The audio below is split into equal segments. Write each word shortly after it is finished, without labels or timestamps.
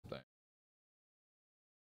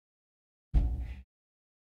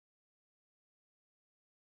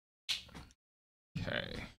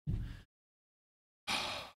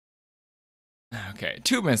Okay,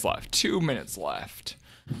 2 minutes left. 2 minutes left.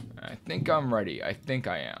 I think I'm ready. I think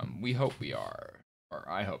I am. We hope we are. Or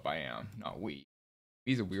I hope I am. Not we.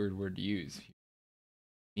 We's a weird word to use.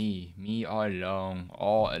 Me all alone.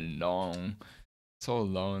 All alone. So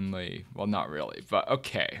lonely. Well, not really, but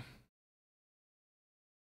okay.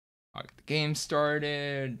 I'll get the game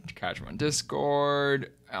started. Catch them on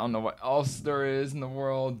Discord. I don't know what else there is in the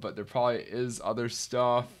world, but there probably is other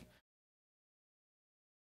stuff.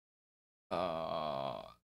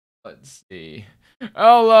 Let's see.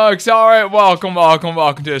 Oh, Lux. All right. Welcome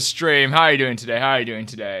to the stream. How are you doing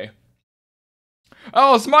today?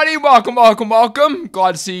 Oh, Smutty, welcome.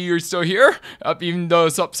 Glad to see you're still here. Even though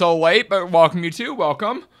it's up so late, but welcome you too.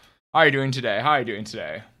 Welcome. How are you doing today?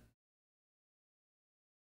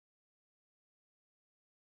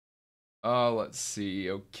 Let's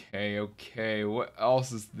see. Okay. What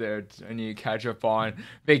else is there I need to catch up on?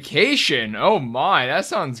 Vacation. Oh my, that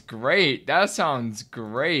sounds great.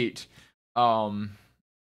 So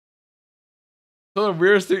the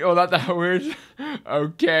weirdest thing, not that weird.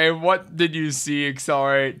 Okay, what did you see,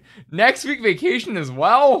 Accelerate? Next week vacation as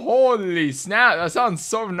well? Holy snap, that sounds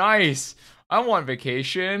so nice. I want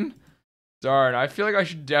vacation. Darn, I feel like I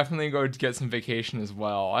should definitely go get some vacation as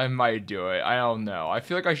well. I might do it, I don't know. I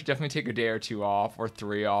feel like I should definitely take a day or 2 off, or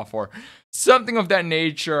 3 off, or something of that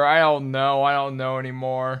nature. I don't know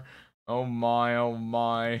anymore. Oh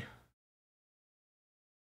my.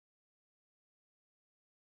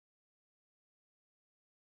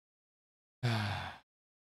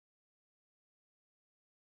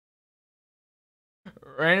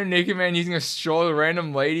 Random naked man using a stroller,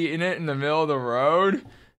 random lady in it in the middle of the road,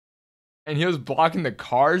 and he was blocking the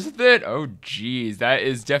cars with it. Oh geez, that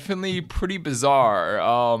is definitely pretty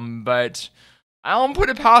bizarre. But I don't put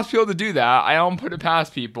it past people to do that.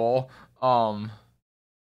 Oh,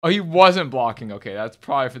 he wasn't blocking. Okay, that's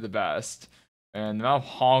probably for the best. And the amount of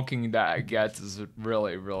honking that it gets is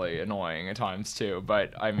really, really annoying at times too.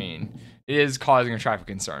 But I mean, it is causing a traffic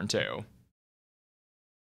concern too.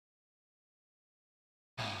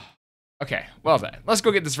 Okay, well then, let's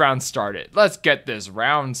go get this round started. I'm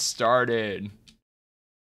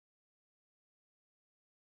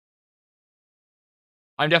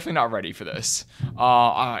definitely not ready for this.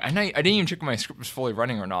 I didn't even check if my script was fully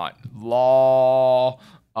running or not. Lol.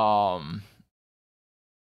 Okay,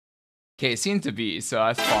 it seems to be, so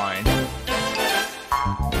that's fine.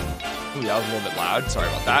 Ooh, that was a little bit loud. Sorry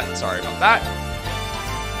about that.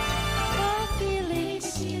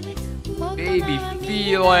 Baby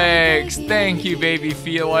Felix, thank you, Baby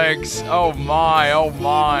Felix. Oh my.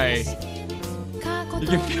 You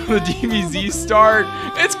can feel the DBZ start.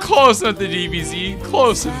 It's close enough to DBZ,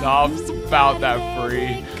 close enough. It's about that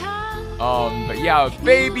free. But yeah,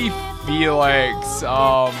 Baby Felix.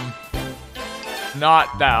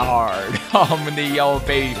 Not that hard. When they yell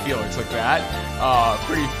Baby Felix like that,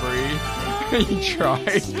 pretty free. He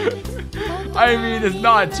tried. I mean, it's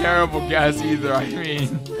not a terrible guess either. I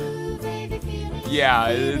mean. Yeah,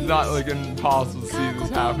 it's not like impossible to see this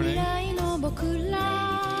happening.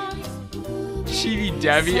 Chibi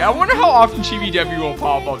Devi. I wonder how often Chibi Devi will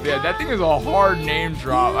pop up. Yeah, that thing is a hard name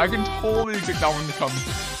drop. I can totally expect that one to become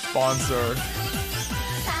sponsor.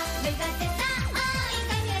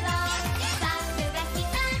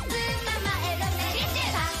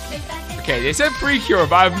 Okay, they said Precure,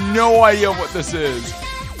 but I have no idea what this is.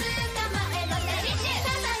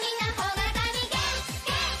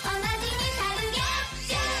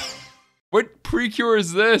 What Precure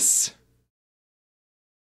is this?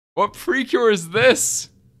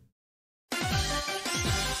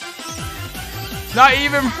 Not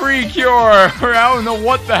even Precure! I don't know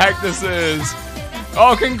what the heck this is.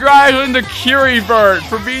 Oh, congratulations to Kiribert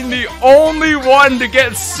for being the only one to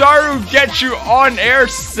get Saru Get You on air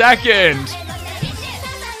second.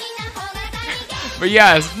 But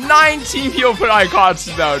yes, 19 people put icons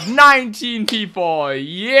though. 19 people.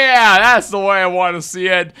 Yeah, that's the way I want to see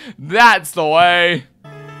it. That's the way.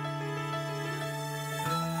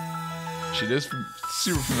 Shit is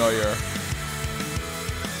super familiar.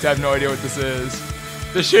 I have no idea what this is.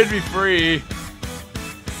 This should be free.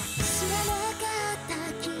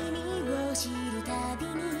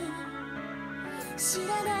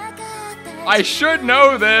 I should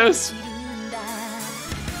know this.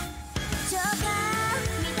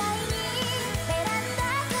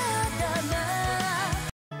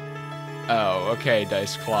 Oh, okay,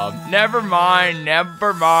 Dice Club. Never mind. I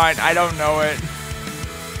don't know it.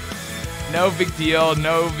 No big deal.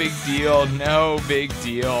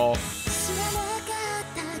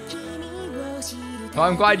 Well,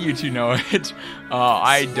 I'm glad you two know it.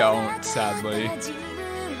 I don't, sadly.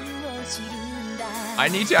 I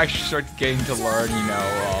need to actually start getting to learn, you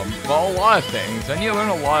know, well, a lot of things. I need to learn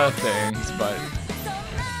a lot of things, but...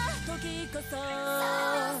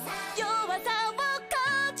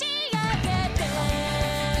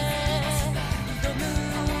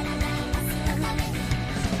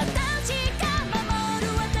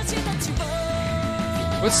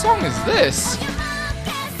 What song is this?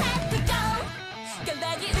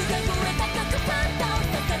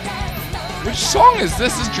 Which song is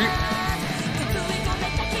this? This Dream...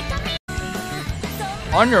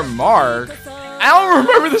 On Your Mark? I don't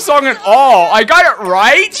remember the song at all. I got it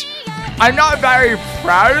right? I'm not very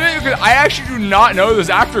proud of it because I actually do not know this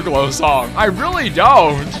Afterglow song. I really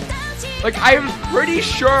don't. Like, I'm pretty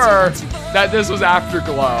sure that this was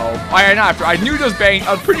Afterglow. I knew this Bang.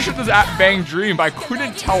 I was pretty sure this was Bang Dream, but I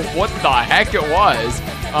couldn't tell what the heck it was.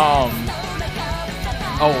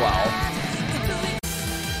 Oh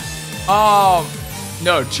well.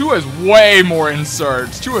 No, 2 has way more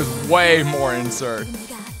inserts. 2 has way more inserts.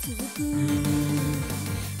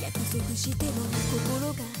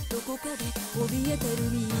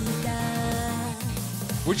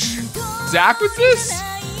 Which Zach was this?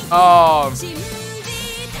 Oh,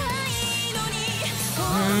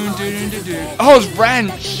 it's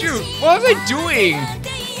Ren. Shoot, what was I doing?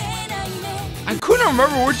 I couldn't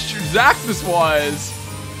remember which Zach this was.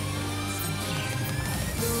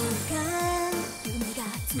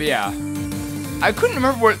 But yeah, I couldn't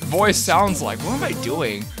remember what voice sounds like. What am I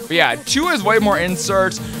doing? But yeah, 2 has way more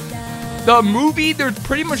inserts. The movie, there's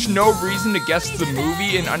pretty much no reason to guess the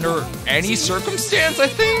movie in under any circumstance, I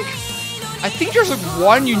think. I think there's like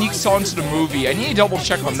 1 unique song to the movie. I need to double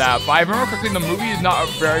check on that, but I remember correctly, the movie is not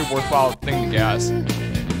a very worthwhile thing to guess.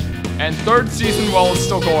 And 3rd season, well, it's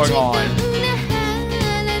still going on.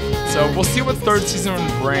 So we'll see what 3rd season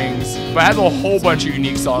brings. But it has a whole bunch of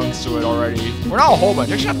unique songs to it already. Well, not a whole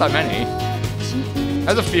bunch, actually not that many. It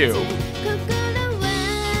has a few.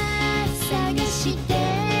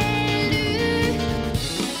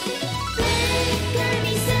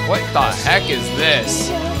 What the heck is this?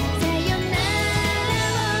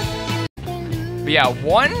 But yeah,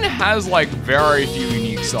 1 has like very few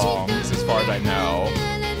unique songs as far as I know.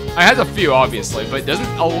 It has a few obviously, but it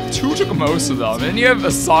doesn't. 2 took most of them. And you have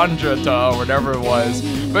Asandrata or whatever it was.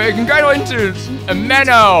 But congratulations to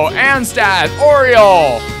Ameno, Anstad,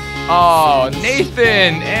 Oriole,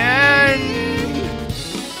 Nathan, and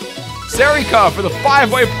Sarika for the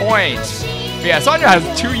 5-way point. But yeah, Sandra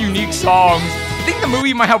has 2 unique songs. I think the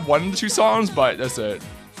movie might have 1 or 2 songs, but that's it.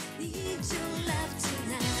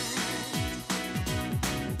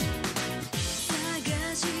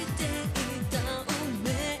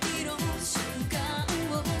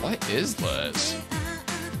 What is this?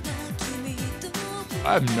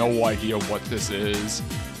 I have no idea what this is.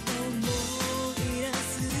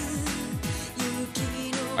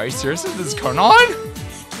 Are you serious? This is Conan?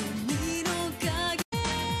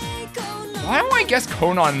 Why don't I guess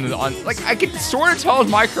Conan on, like, I can sort of tell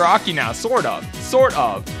it's Maikaraki now, sort of.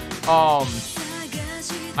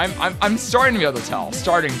 I'm starting to be able to tell,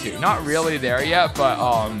 starting to, not really there yet, but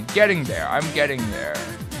getting there, I'm getting there.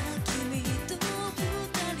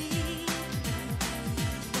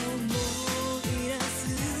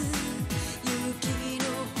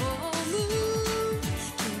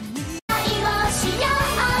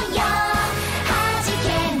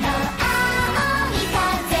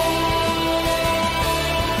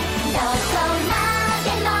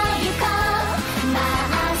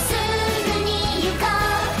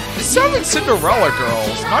 It sounds like Cinderella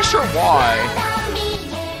Girls. Not sure why.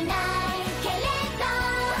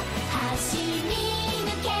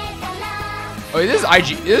 Oh, this is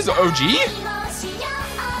IG. This is OG?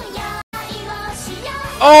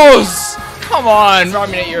 Oh, come on.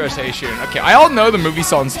 Ramen Irritation. Okay, I all know the movie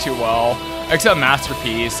songs too well. Except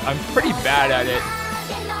Masterpiece. I'm pretty bad at it.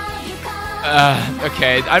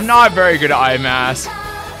 Okay, I'm not very good at IMAS.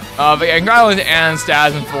 But yeah, congratulations to Ann,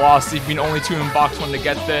 Stas, and Philosophy being only 2 in box 1 to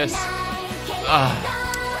get this.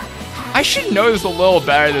 I should know this a little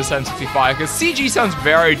better than 765 because CG sounds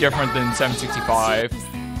very different than 765.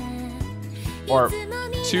 Or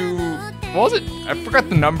 2. What was it? I forgot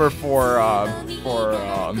the number for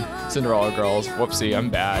Cinderella Girls. Whoopsie, I'm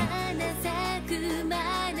bad.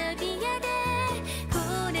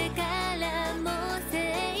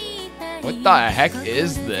 What the heck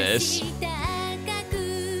is this?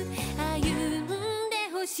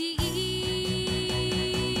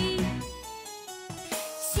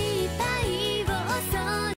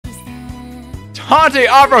 Tante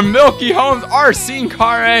Opera, Milky Homes, Arsene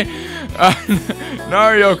Kare,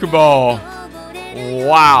 Nariokubo.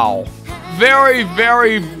 Wow. Very,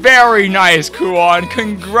 very, very nice, Kuon.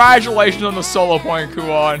 Congratulations on the solo point,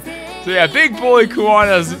 Kuon. So yeah, Big Bully Kuon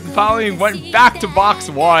has finally went back to box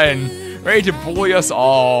 1. Ready to bully us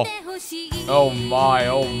all. Oh my,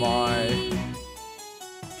 oh my.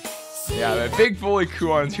 Yeah, the Big Bully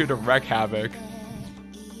Kuon is here to wreak havoc.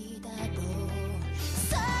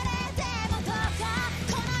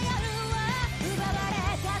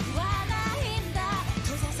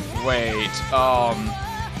 Wait,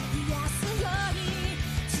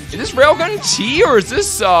 is this Railgun T or is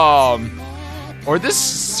this, or is this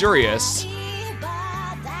serious?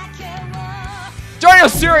 Darn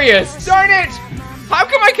it, serious! Darn it! How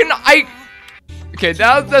come okay,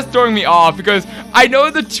 that's throwing me off because I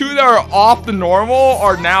know the two that are off the normal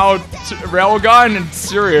are now Railgun and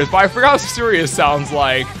serious, but I forgot how serious sounds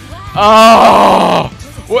like. Oh,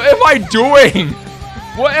 what am I doing?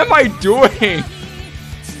 What am I doing?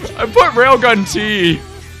 I put Railgun T.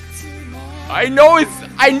 I knew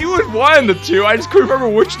it was one of the two. I just couldn't remember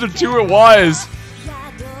which of the two it was.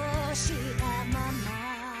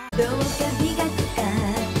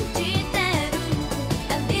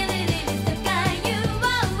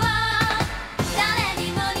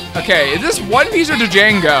 Okay, is this One Piece or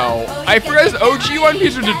Django? I forgot it's OG One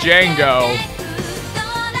Piece or Django.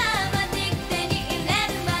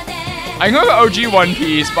 I can go with OG One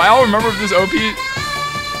Piece, but I don't remember if this OP.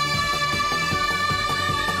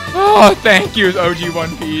 Oh, thank you, OG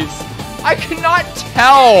One Piece. I cannot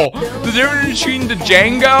tell the difference between the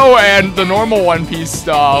Django and the normal One Piece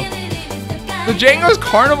stuff. The Django's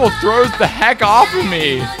Carnival throws the heck off of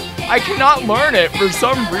me. I cannot learn it for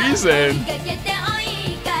some reason.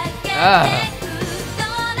 I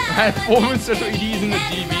had 4 special EDs in the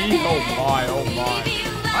DB. Oh my, oh my.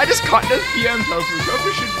 I just caught this PM Tofu.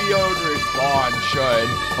 Tofu should be able to respond, should.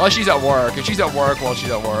 Unless she's at work. If she's at work, well, she's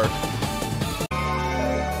at work.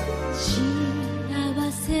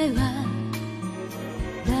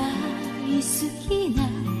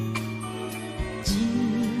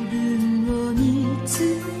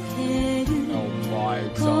 Oh my,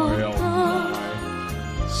 sorry, oh my.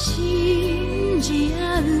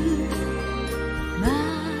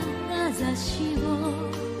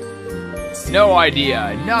 No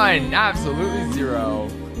idea. None. Absolutely zero.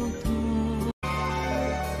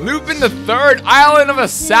 Lupin the Third, Island of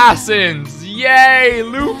Assassins. Yay!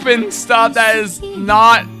 Lupin stuff that is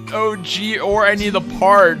not OG or any of the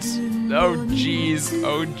parts. Oh jeez.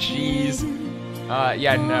 Oh jeez.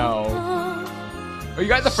 Yeah, no. Oh, you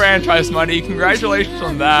got the franchise money. Congratulations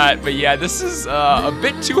on that. But yeah, this is a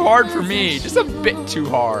bit too hard for me. Just a bit too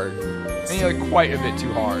hard. I mean, like quite a bit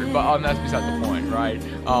too hard. But that's beside the point, right?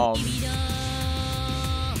 Oh,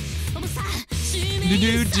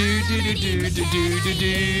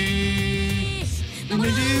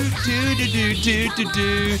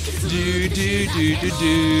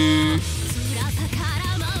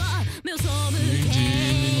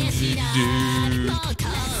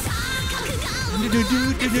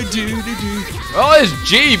 it's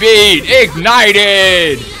G-Beat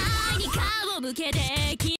ignited.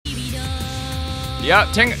 Yep,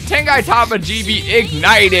 Tengai Toppa GB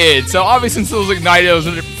ignited. So obviously since it was ignited, it was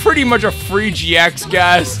pretty much a free GX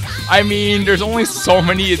guess. I mean, there's only so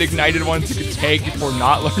many ignited ones you could take before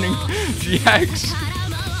not learning GX.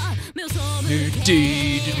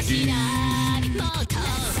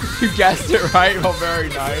 You guessed it right. Well, very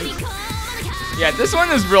nice. Yeah, this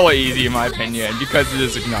one is really easy in my opinion because it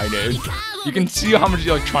is ignited. You can see how much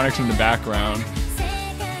electronics in the background.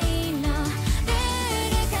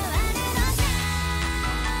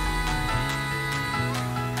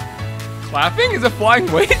 Clapping? Is it Flying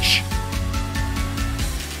Witch?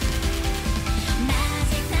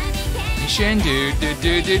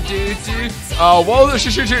 Oh, whoa,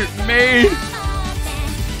 shoot, made.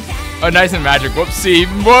 Oh, nice and magic. Whoopsie,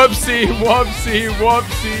 whoopsie, whoopsie,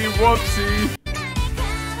 whoopsie, whoopsie.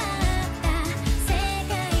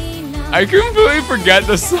 I completely forget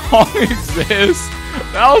the song exists.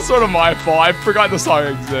 That was sort of my fault. I forgot the song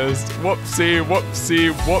exists. Whoopsie,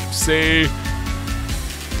 whoopsie, whoopsie.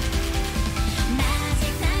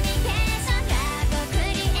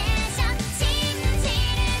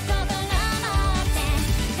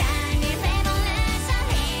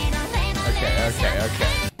 Okay.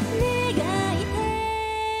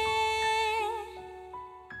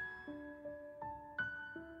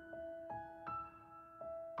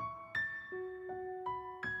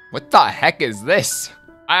 What the heck is this?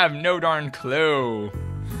 I have no darn clue.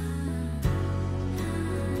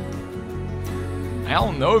 I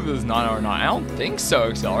don't know if this is Nana or not. I don't think so,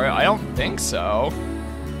 Accelerate. I don't think so.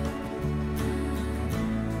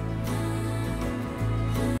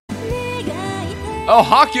 Oh,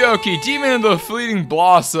 Hakyoki, Demon of the Fleeting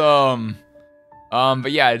Blossom.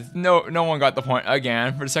 But yeah, no one got the point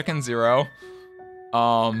again for the second 0.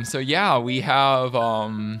 So yeah, we have,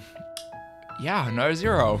 yeah, another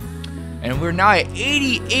 0. And we're now at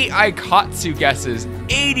 88 Aikatsu guesses.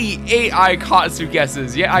 88 Aikatsu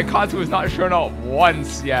guesses. Yeah, Aikatsu has not shown up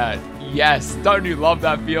once yet. Yes, don't you love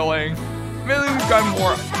that feeling? Maybe we've got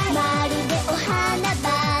more.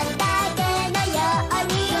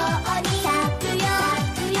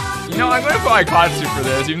 You know, I'm gonna put Aikatsu for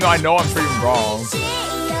this, even though I know I'm pretty wrong.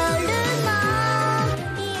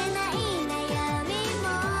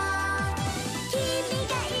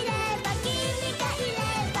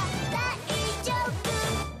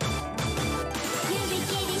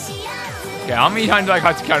 Okay, how many times is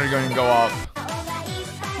Aikatsu counter going to go up?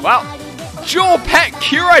 Well, Jewel Pet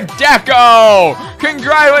Kira Deco!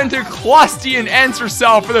 Congratulations to Clusty and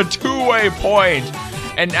Entercell for the 2-way point.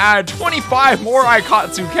 And add 25 more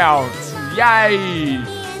Aikatsu counts. Yay!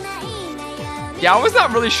 Yeah, I was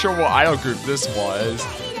not really sure what idol group this was.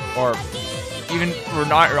 Or even, or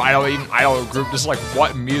not even idol group, just like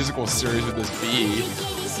what musical series would this be?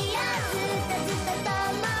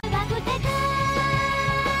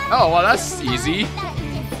 Oh, well, that's easy.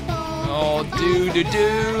 Oh, do.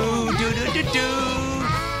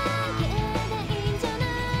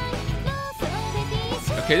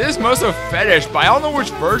 Okay, this is Moso Fetish, but I don't know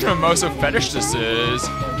which version of Moso Fetish this is.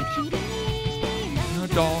 No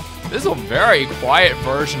doll. This is a very quiet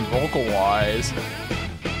version vocal-wise.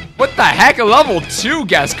 What the heck? A level 2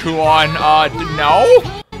 guess, Kuon. No?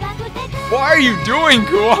 What are you doing,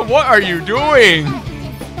 Kuon? What are you doing?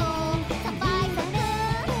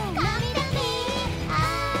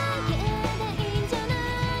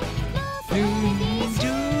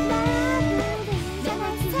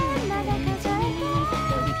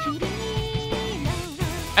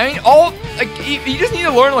 I mean, you just need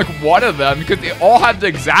to learn like one of them because they all have the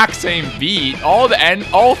exact same beat. All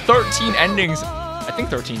 13 endings, I think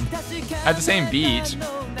 13, have the same beat.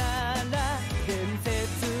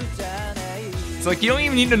 It's like you don't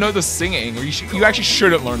even need to know the singing, or you actually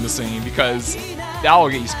shouldn't learn the singing because that will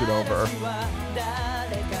get you screwed over.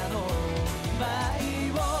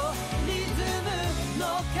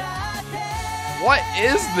 What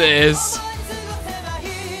is this?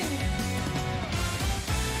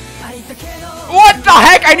 What the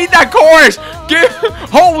heck? I need that chorus!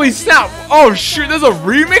 Holy snap! Oh shoot, there's a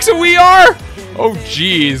remix of We Are? Oh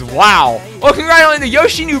jeez, wow. Well, congratulations to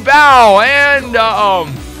Yoshinu Bao and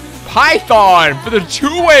Python for the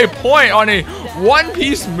 2-way point on a One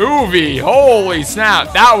Piece movie. Holy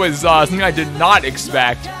snap, that was something I did not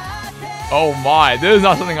expect. Oh my, this is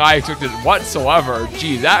not something I expected whatsoever.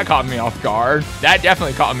 Geez, that caught me off guard. That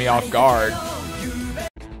definitely caught me off guard.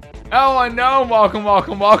 Oh, no, welcome.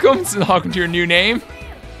 So welcome to your new name.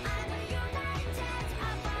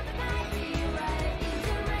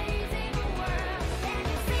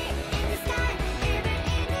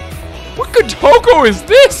 What Kotoko is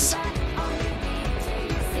this?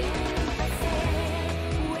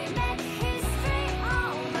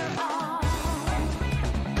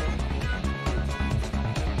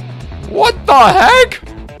 What the heck?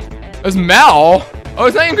 It's Mel. Oh,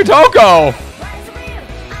 it's not even Kotoko.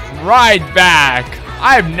 Right back.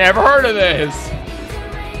 I've never heard of this.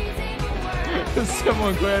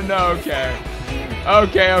 Someone clear. No, okay.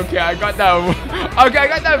 Okay, I got that. Okay, I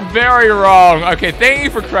got that very wrong. Okay, thank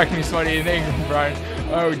you for correcting me, Sweaty. Thank you, Brian.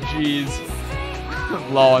 Oh, jeez.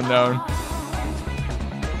 Lol unknown.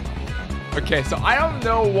 Okay, so I don't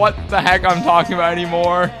know what the heck I'm talking about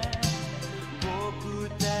anymore.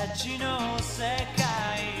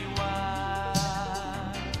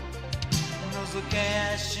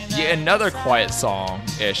 Yeah, another quiet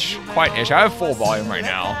song-ish. Quiet-ish. I have full volume right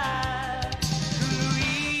now.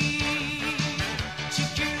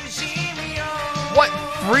 What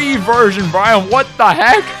free version, Brian? What the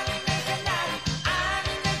heck?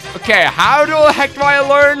 Okay, how the heck do I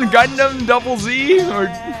learn Gundam Double Z or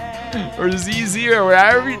ZZ or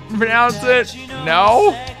whatever you pronounce it?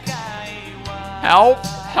 No?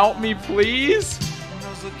 Help me, please.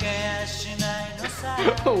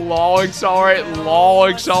 Lol accelerate.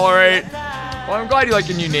 Well, I'm glad you like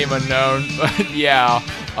your new name unknown, but yeah,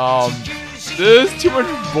 this is too much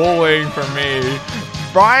bullying for me.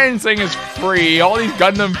 Brian saying it's free. All these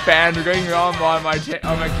Gundam fans are going on my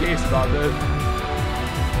case about this.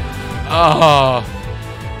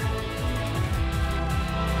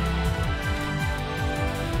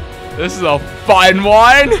 This is a fun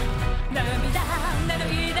one.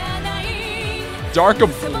 Dark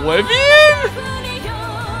Oblivion?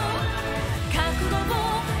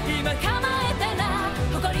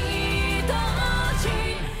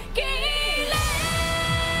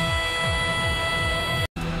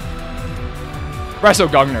 Resto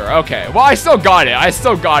Gungner. Okay. Well, I still got it.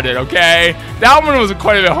 Okay. That one was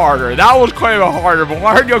quite a bit harder. But when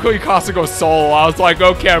I heard Yoko Ikasa go solo, I was like,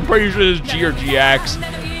 okay, I'm pretty sure this is G or GX.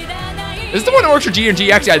 This is the one that works for G and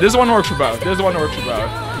GX. Yeah, this is the one that works for both.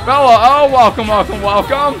 Bella, oh, welcome.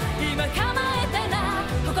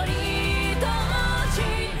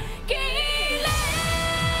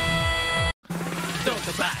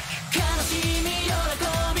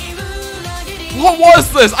 What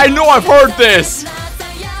was this? I know I've heard this.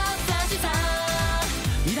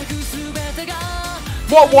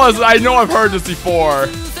 What was it? I know I've heard this before.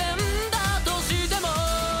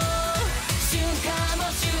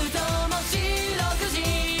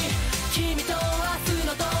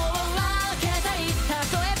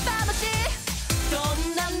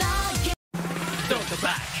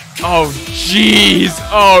 Oh jeez.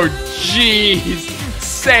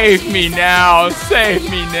 Save me now.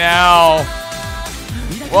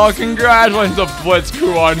 Well, congratulations to Blitz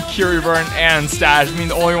Crew on Kyriburn and Stash. I mean,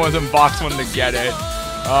 the only ones in box one to get it.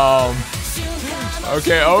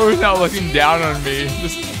 Okay, O's now looking down on me.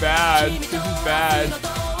 This is bad.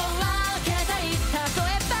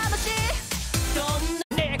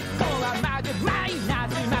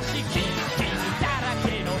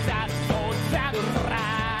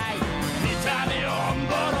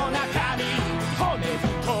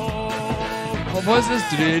 What was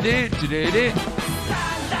this?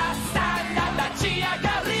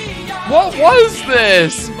 What was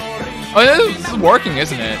this? Oh, this is working,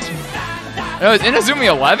 isn't it? Oh, it's Inazumi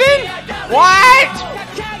 11? What?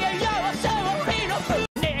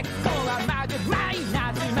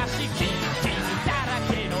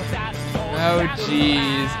 Oh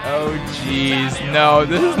jeez. No,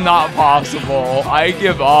 this is not possible. I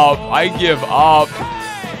give up.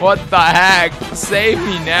 What the heck? Save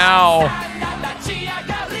me now.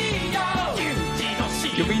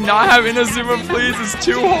 Can we not have Inazuma, please? It's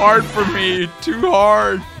too hard for me. Too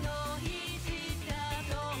hard.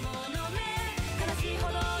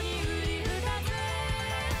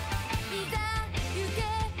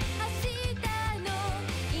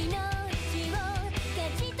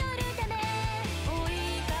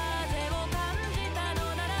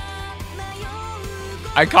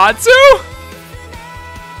 Aikatsu?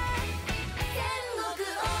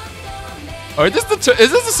 Oh, is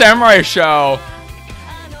this the Samurai show?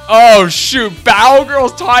 Oh shoot, Battle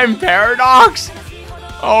Girls Time Paradox?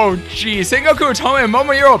 Oh geez, Sengoku Otome and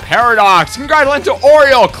Momoyuro Paradox. Congratulations to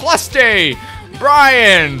Oriole, Cluste,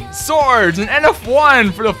 Brian, Swords, and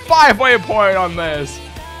NF1 for the 5-way point on this.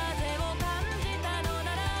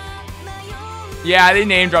 Yeah, they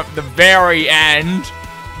name dropped at the very end.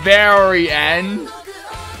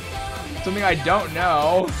 Something I don't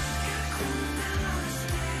know.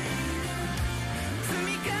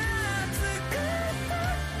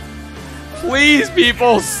 Please,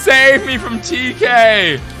 people, save me from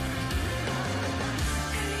TK!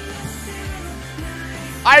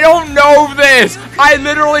 I don't know this! I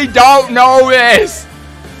literally don't know this!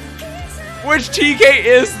 Which TK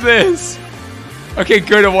is this? Okay,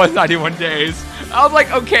 good, it was 91 days. I was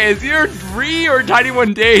like, okay, it's either 3 or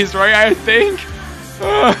 91 days, right? I think.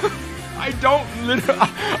 I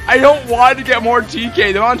don't want to get more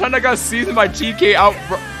TK. The amount of time I got seasoned by TK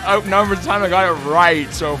outnumbers the time I got it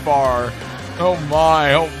right so far. Oh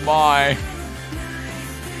my.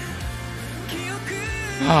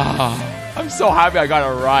 I'm so happy I got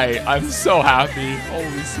it right. I'm so happy.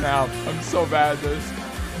 Holy snap. I'm so bad at this.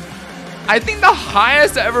 I think the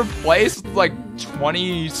highest I ever placed was like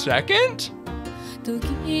 22nd?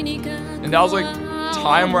 And that was like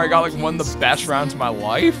time where I got like one of the best rounds of my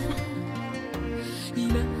life.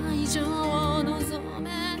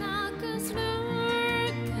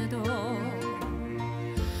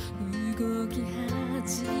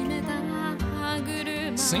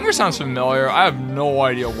 Singer sounds familiar. I have no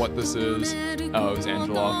idea what this is. Oh, it's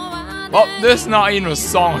Angela. Well, this is not even a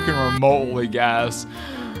song I can remotely guess.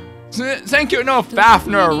 Thank you, no,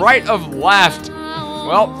 Fafner, right of left.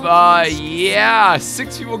 Well, yeah,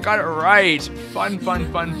 6 people got it right. Fun.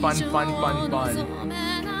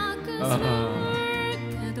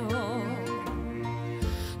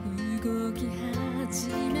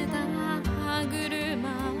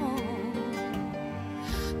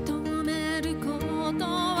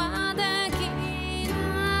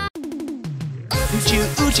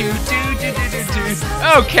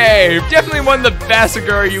 Okay, definitely one of the best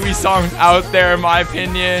Agura Yui songs out there, in my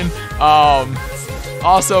opinion.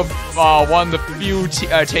 Also, one of the few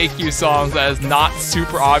Take You songs that is not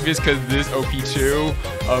super obvious because this is OP2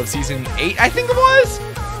 of season 8, I think it was.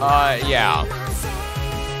 Yeah.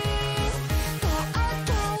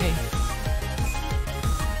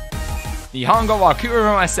 Nihongo wa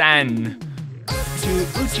kuruma-sen.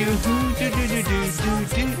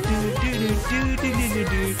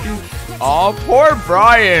 Oh, poor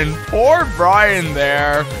Brian. Poor Brian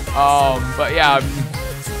there. But yeah.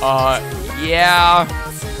 Yeah.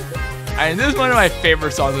 And this is one of my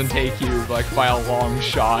favorite songs on Take You, like by a long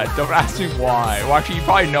shot. Don't ask me why. Well, actually, you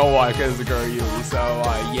probably know why, because it's Girl So,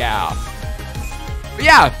 yeah. But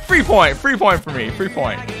yeah, free point for me, free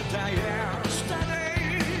point.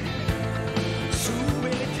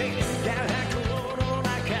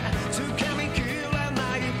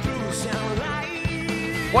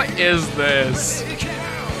 What is this?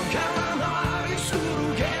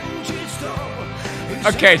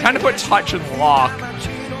 Okay, time to put touch and lock.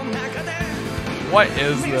 What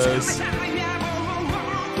is this?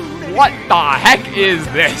 What the heck is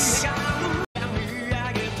this?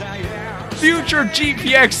 Future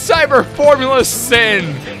GPX Cyber Formula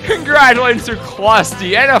Sin! Congratulations to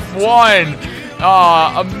Clusty, NF1!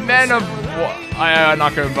 I'm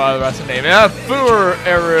not gonna bother the rest of the name. Fur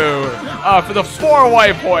Eru! For the 4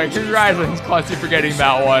 white point. Congratulations, Clusty, for getting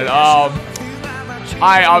that one.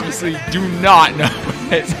 I obviously do not know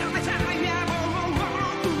it.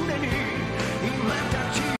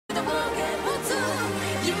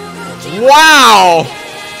 Wow!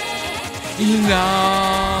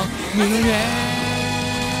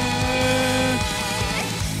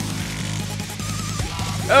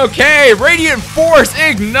 Okay, Radiant Force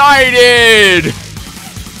ignited!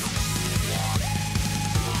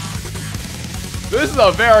 This is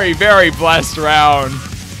a very, very blessed round.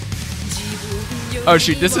 Oh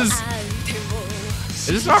shoot, this is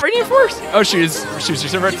this not Radiant Force? Oh shoot, it's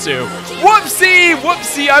Ritsu. Whoopsie!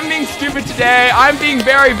 Whoopsie, I'm being stupid today. I'm being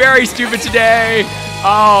very, very stupid today.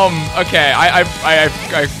 Okay, I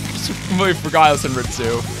completely forgot I was in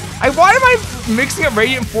Ritsu. Why am I mixing up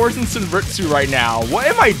Radiant Force and Senritsu right now? What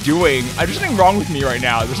am I doing? There's something wrong with me right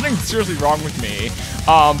now. There's something seriously wrong with me.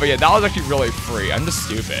 But yeah, that was actually really free. I'm just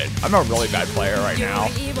stupid. I'm a really bad player right now.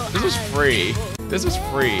 This was free. This was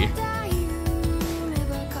free.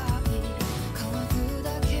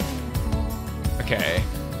 Okay.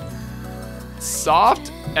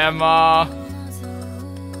 Soft Emma.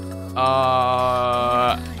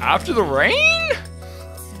 After the rain?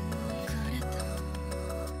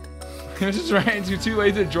 He was just ran too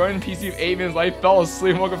late to join the PC of 8 minutes late, fell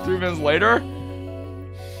asleep, woke up 3 minutes later.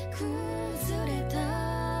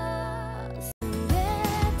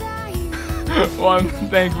 One,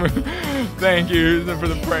 thank you for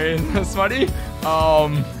the praise, Smutty.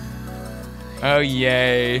 Oh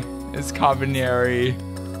yay, it's Combinary.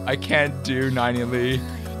 I can't do 90 Lee.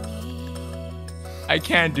 I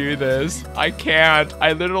can't do this. I can't.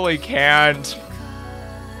 I literally can't.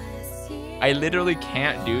 I literally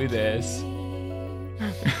can't do this.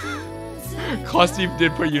 Clusty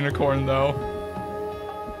did put unicorn though.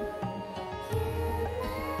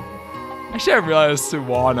 I should have realized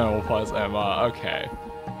Suwano plus Emma. Okay.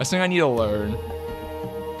 That's something I need to learn.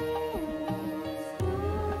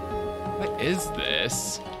 What is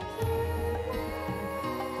this?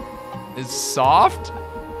 Is soft?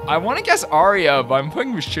 I want to guess Arya, but I'm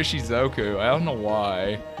putting Shishizoku. I don't know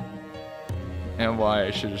why. And why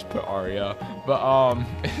I should just put Arya. But,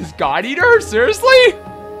 is God Eater? Seriously?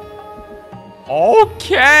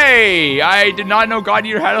 Okay. I did not know God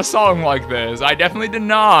Eater had a song like this. I definitely did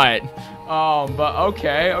not. But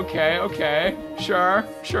okay. Sure.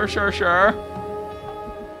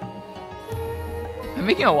 I'm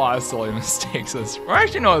making a lot of silly mistakes. Or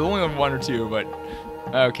actually, no, only one or two, but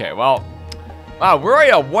okay, well. Wow, we're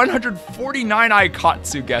already at 149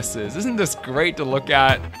 Aikatsu guesses. Isn't this great to look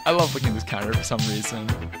at? I love looking at this counter for some reason.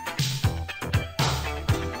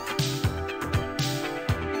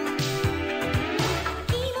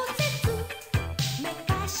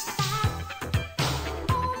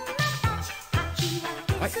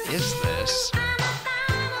 What is this?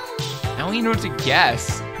 I don't even know what to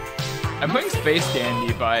guess. I'm putting Space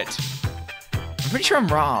Dandy, but I'm pretty sure I'm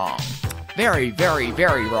wrong. Very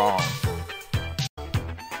wrong.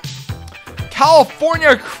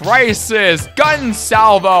 California Crisis, Gun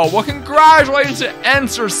Salvo. Well, congratulations to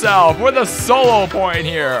Enserself with a solo point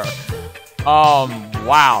here.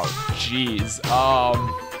 Wow, jeez.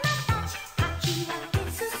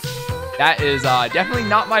 That is definitely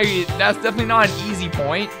not that's definitely not an easy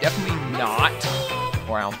point. Definitely not.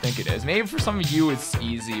 Or I don't think it is. Maybe for some of you it's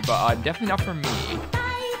easy, but definitely not for me.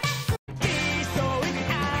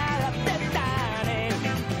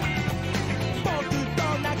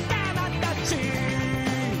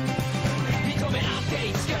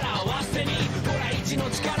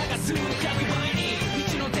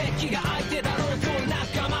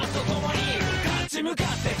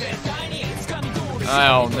 I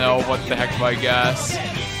don't know what the heck do I guess.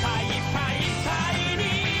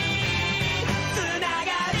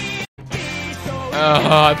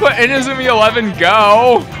 I put Inazumi 11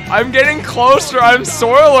 Go. I'm getting closer. I'm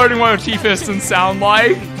sort of learning what a T-Pistons sound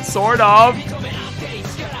like. Sort of.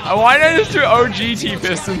 Why not just do OG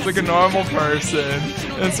T-Pistons like a normal person?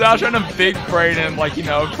 Instead of trying to big brain and, like, you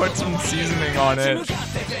know, put some seasoning on it.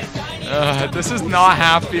 This is not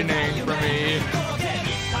happening for me.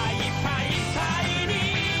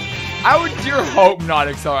 I would dear hope not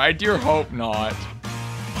accelerate. I dear hope not.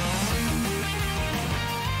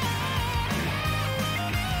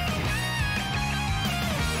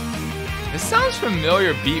 This sounds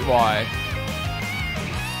familiar beat-wise.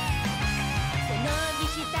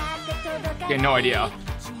 Okay, no idea.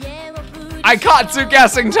 Aikatsu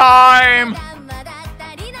guessing time!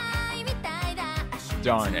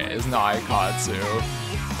 Darn it, it's not Aikatsu.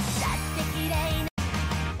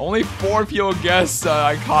 Only 4 people guessed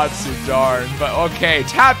Aikatsu, darn. But okay,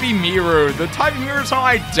 Tappy Miru. The Tappy Miru song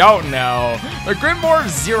I don't know. The Grimoire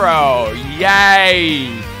 0.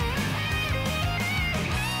 Yay!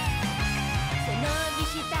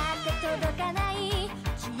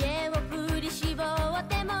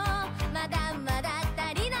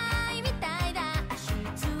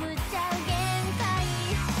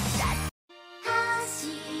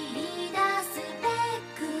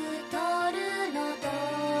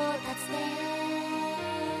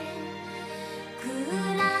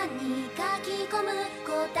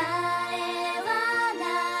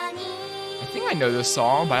 I know this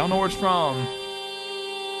song, but I don't know where it's from.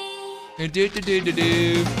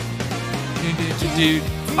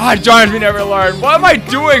 Ah, darn it, we never learned. What am I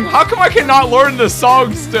doing? How come I cannot learn this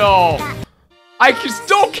song still? I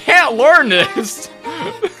still can't learn this.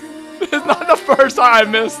 This is not the first time I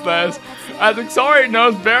missed this. As Accelerate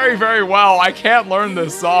knows very, very well, I can't learn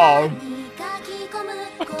this song.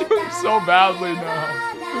 I'm doing so badly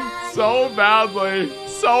now. So badly.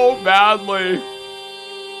 So badly.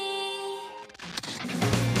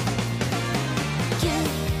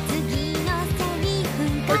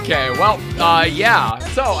 Okay, well, yeah.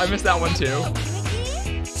 So, I missed that one too.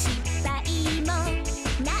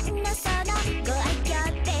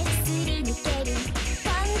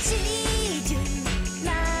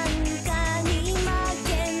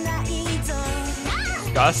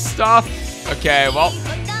 Gus stuff? Okay, well,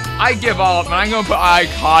 I give up, and I'm gonna put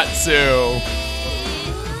Aikatsu.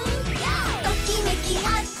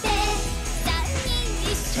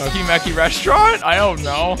 Tokimeki Restaurant? I don't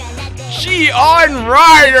know. G-On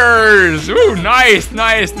Riders! Ooh, nice,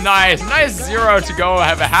 nice, nice. Nice 0 to go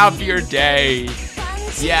have a happier day.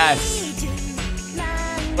 Yes.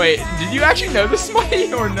 Wait, did you actually know this,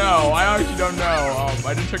 Smutty, or no? I actually don't know.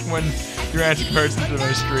 I didn't check when you ran to person to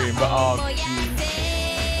my stream, but,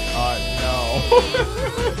 no.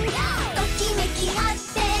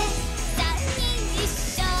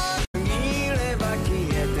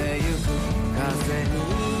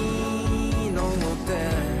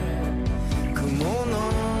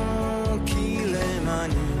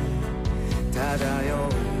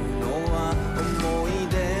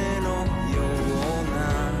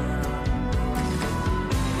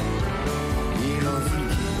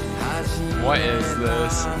 What is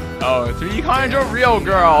this? Oh, 3D Conjure Real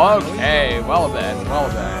Girl. Okay, well then, well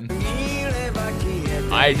then.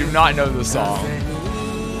 I do not know the song.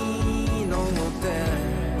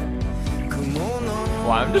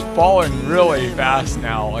 Well, I'm just falling really fast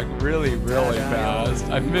now, like really, really fast.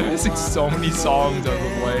 I've been missing so many songs as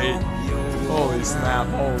of late. Holy snap,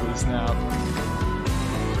 holy snap.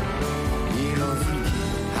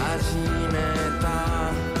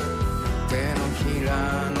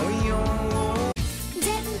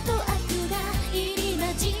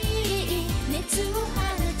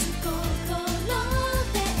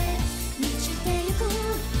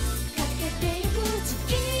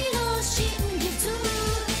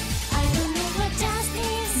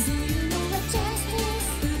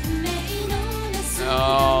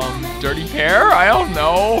 Dirty Pair? I don't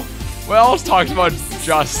know. What else talks about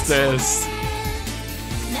justice?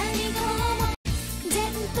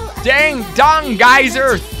 Dang Dong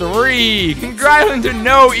Geyser 3! Congratulations to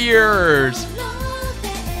No Ears!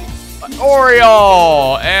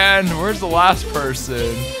 Oriole! And where's the last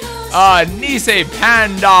person? Nisei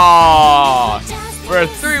Panda! For a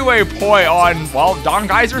 3-way point on, well, Dong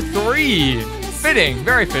Geyser 3! Fitting,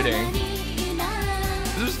 very fitting.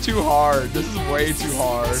 This is too hard. This is way too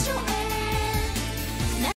hard.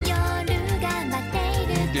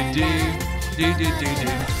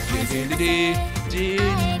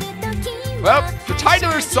 Well, the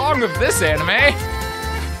titular song of this anime,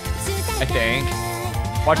 I think.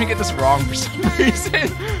 Watch me get this wrong for some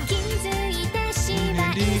reason.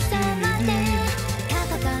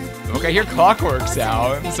 Okay, here clockwork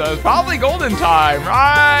sound, so it's probably golden time,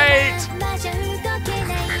 right?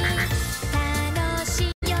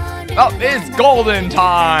 Oh, it's golden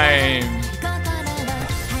time!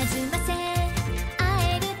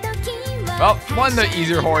 Well, one of the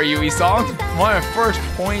easier horror UE songs. One of the first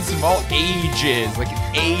points in all ages. Like,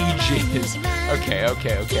 ages.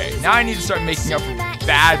 Okay. Now I need to start making up for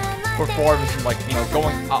bad performance from, like, you know,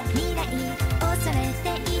 going up.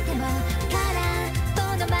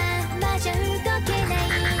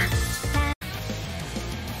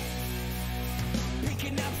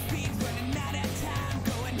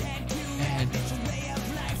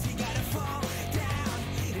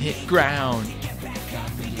 Hit ground.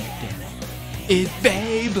 It's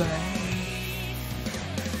Beyblade.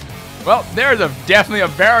 Well, there's definitely a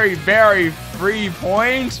very, very free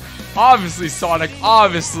point. Obviously Sonic,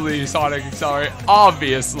 Accelerate,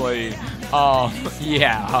 obviously.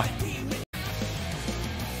 Yeah.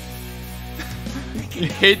 You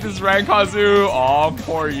hate this rank, Kazu? Oh,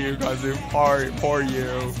 poor you, Kazu. Poor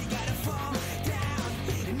you.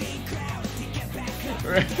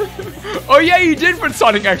 Oh yeah, you did put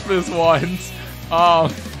Sonic X for this once.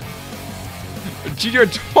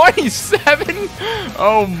 GTR 27?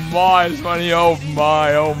 Oh my, it's funny. Oh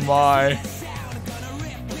my.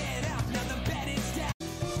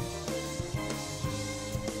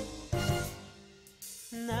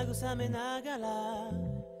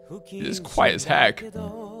 It is quiet as heck.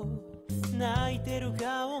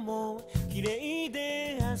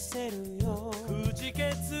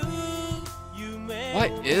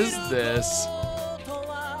 What is this?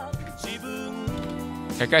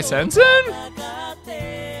 Kekai Sensen?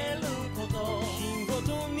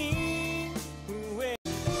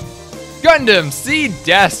 Gundam Seed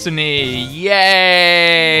Destiny!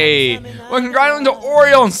 Yay! Well, congratulations to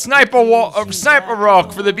Oriole and Sniper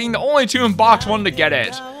Rock for being the only two in box 1 to get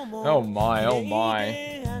it. Oh my.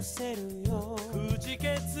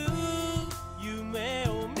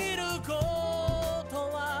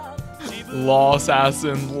 Lol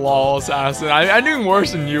assassin. I'm doing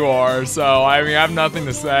worse than you are, so I mean I have nothing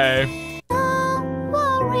to say.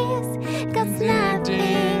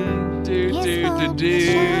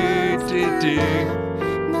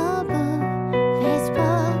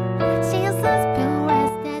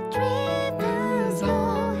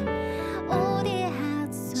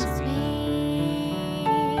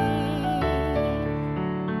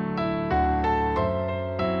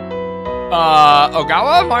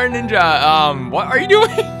 Ogawa, Mario Ninja, what are you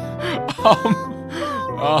doing?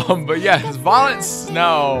 But yes, Violent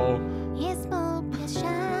Snow.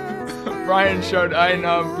 Brian showed,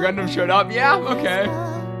 Gundam showed up, yeah, okay.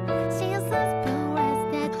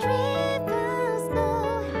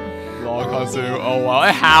 Lol, Kazu, oh well,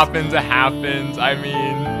 it happens. I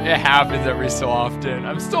mean, it happens every so often.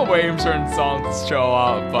 I'm still waiting for certain songs to show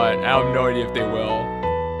up, but I have no idea if they will.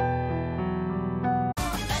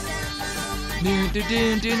 I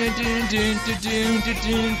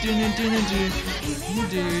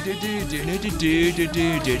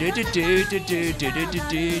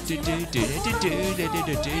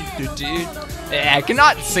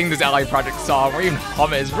cannot sing this Ally Project song or even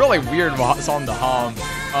hum it. It's really weird song to hum.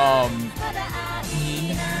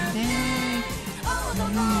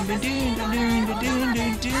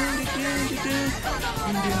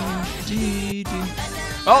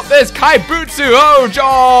 Oh, there's Kaibutsu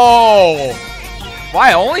Ojo!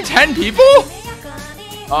 Why, only 10 people?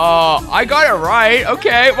 I got it right.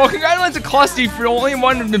 Okay, well, congratulations to Clusty for the only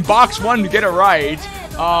one in box 1 to get it right.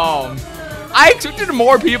 I expected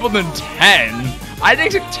more people than 10. I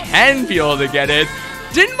didn't expect 10 people to get it.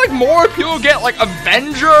 Didn't, like, more people get, like,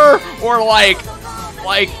 Avenger or, like,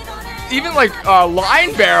 even, like,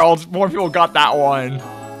 Line Barrels? More people got that one.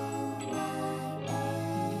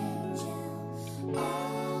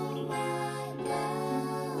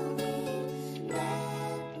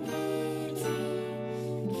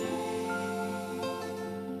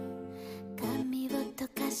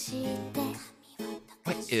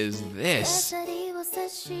 What is this?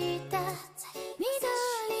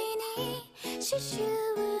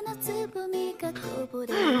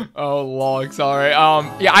 Oh, lol, sorry.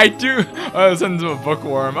 Yeah, I do send to a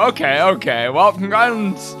bookworm. Okay. Well,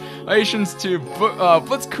 congratulations to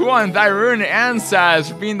Blitzkuan and Dairun and Saz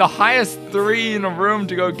for being the highest 3 in a room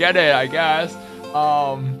to go get it, I guess.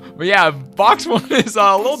 But yeah, box 1 is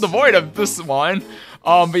a little devoid of this one.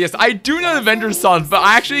 But yes, I do know the Avengers songs, but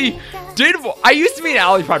I actually I used to be an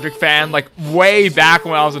Ally Project fan, like, way back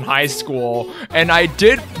when I was in high school, and I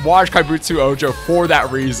did watch Kaibutsu Ojo for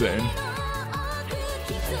that reason.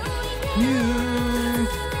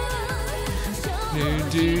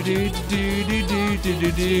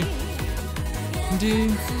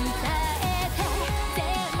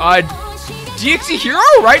 DXE Hero,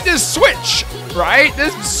 right? This switch, right?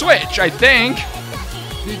 This switch, I think.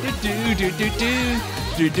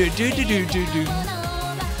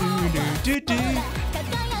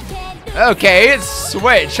 Okay, it's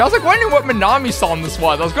Switch. I was like wondering what Minami song this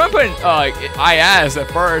was. I was going to put IS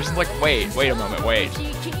at first. I was like, wait a moment, wait.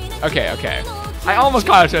 Okay. I almost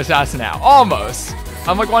got it to Assassin now. Almost.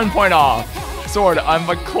 I'm like 1 point off. Sorta. I'm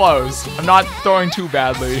like close. I'm not throwing too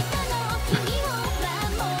badly.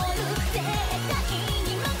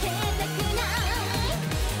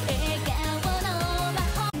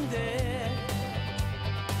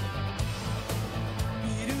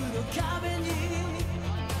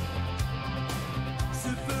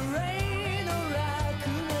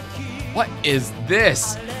 What is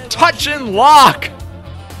this? Touch and lock!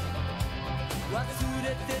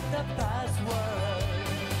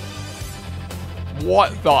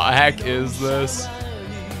 What the heck is this?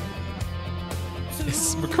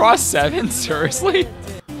 Is Macross 7? Seriously?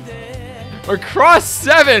 Macross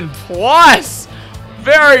 7 plus!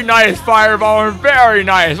 Very nice, Fireball, very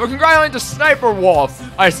nice. Well, congratulations to Sniper Wolf.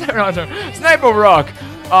 Sniper Rook.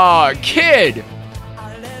 Kid.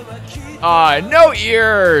 No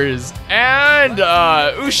Ears. And,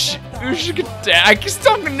 I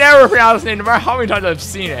still can never pronounce his name no matter how many times I've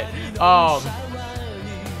seen it.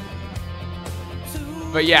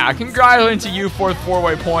 But yeah, congratulations to you for the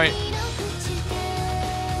 4-way point.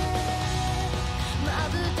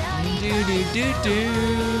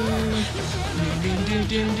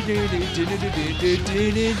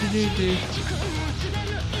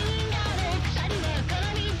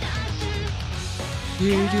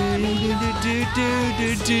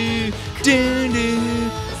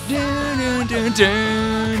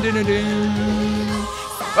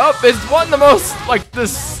 Well, it's one of the most, like,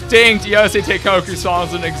 distinct Yosei Teikoku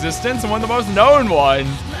songs in existence, and one of the most known ones.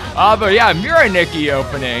 But yeah, Mirai Nikki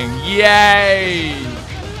opening. Yay!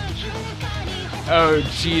 Oh,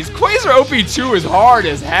 jeez. Quasar OP2 is hard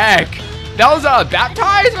as heck. That was,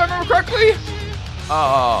 Baptized, if I remember correctly?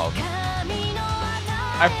 Oh.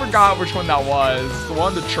 I forgot which one that was. The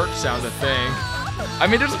one with the church sound, I think. I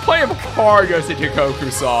mean, there's plenty of hard Yosei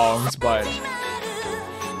Teikoku songs, but...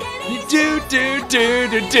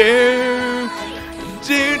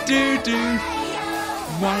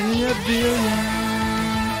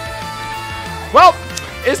 Well,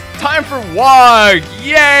 it's time for WOG!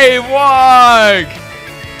 Yay, WOG!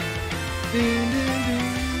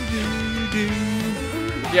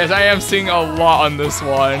 Yes, I am singing a lot on this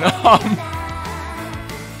one.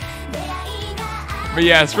 But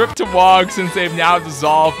yes, rip to WOG since they've now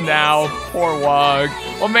dissolved now. Poor WOG.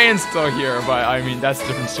 Well, Main's still here, but I mean, that's a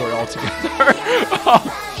different story altogether.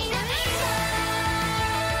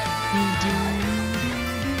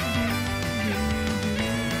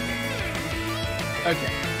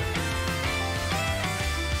 Okay.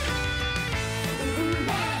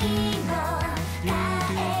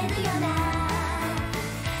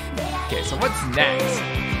 Okay, so what's next?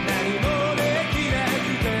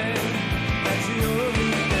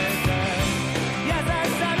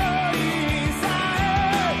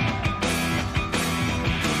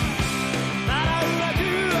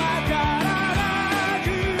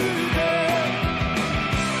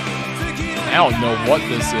 I don't know what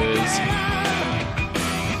this is.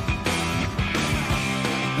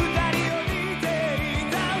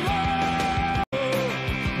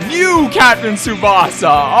 New Captain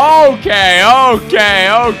Tsubasa!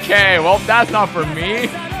 Okay. Well, that's not for me.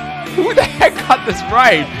 Who the heck got this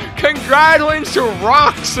right? Congratulations to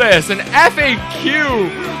Roxas and FAQ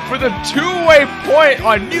for the 2-way point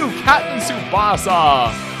on New Captain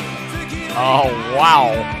Tsubasa. Oh,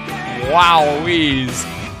 wow. Wowweeze.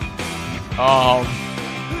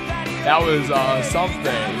 That was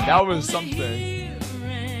something.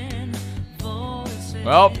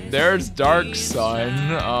 Well, there's Dark Sun.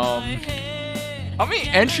 How many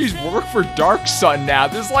entries work for Dark Sun now?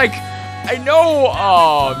 There's like, I know,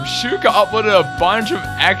 Shuka uploaded a bunch of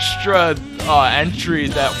extra,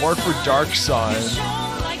 entries that work for Dark Sun.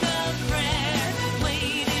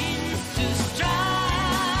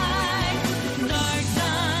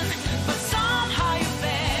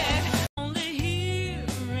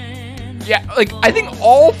 Yeah, like, I think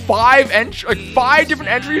all 5 different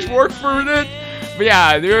entries work for it. But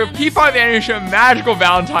yeah, there are P5 animation, Magical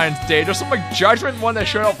Valentine's Day. There's some like Judgment one that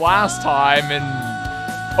showed up last time, and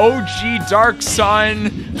OG Dark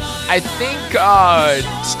Sun. I think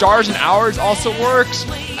Stars and Hours also works.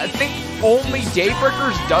 I think only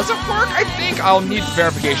Daybreakers doesn't work. I think I'll need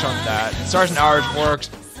verification on that. Stars and Hours works.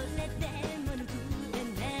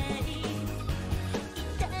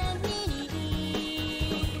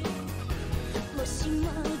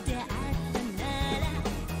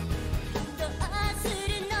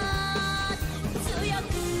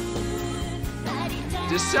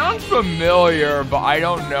 This sounds familiar, but I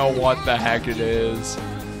don't know what the heck it is.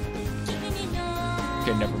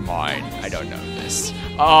 Okay, never mind. I don't know this.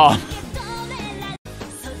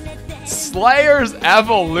 Slayer's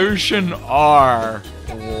Evolution R.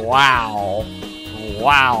 Wow.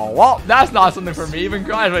 Wow. Well, that's not something for me. Even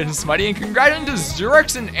congratulations, Smutty, and congratulations to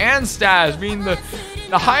Zurix and Anstaz being the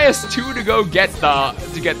highest two to go get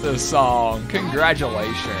this song.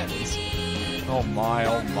 Congratulations. Oh my,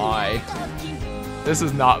 oh my. This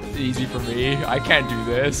is not easy for me. I can't do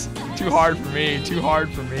this. Too hard for me. Too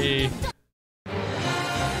hard for me.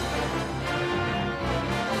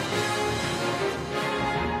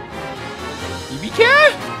 EBK?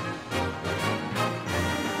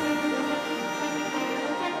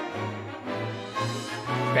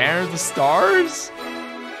 Banner of the Stars?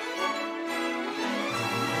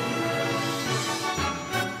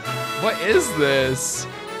 What is this?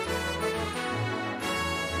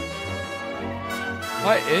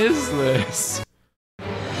 What is this?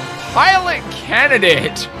 Pilot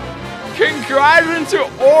Candidate! Congratulations to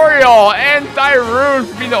Oriole and Thyroon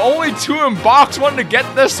for being the only two in box one to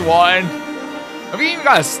get this one. We even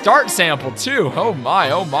got a start sample too. Oh my,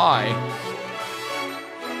 oh my.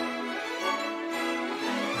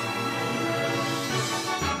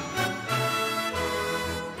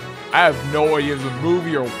 I have no idea if it's a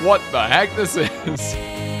movie or what the heck this is.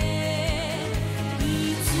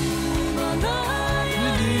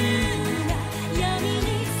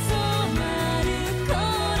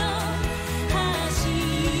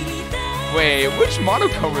 Wait, which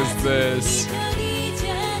monochrome is this?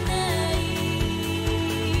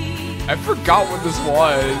 I forgot what this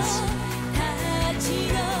was.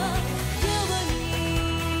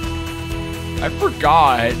 I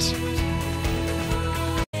forgot.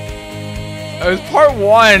 It was part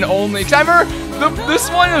one only. Cause I remember this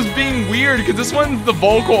one is being weird because this one's the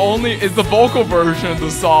vocal only, is the vocal version of the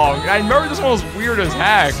song. And I remember this one was weird as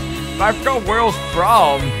heck, but I forgot where it was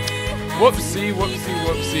from. Whoopsie, whoopsie,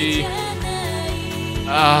 whoopsie.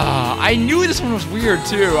 I knew this one was weird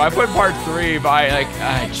too. I put part 3, but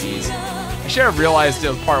jeez. I should have realized it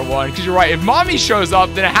was part 1, because you're right. If Mommy shows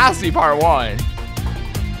up, then it has to be part 1.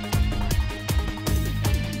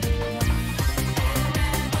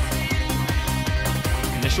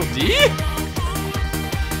 Initial D?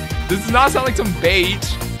 This does not sound like some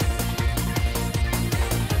bait.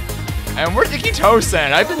 And where's Icky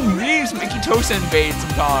Tosen? I've been needing some Icky Tosen bait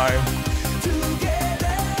sometime.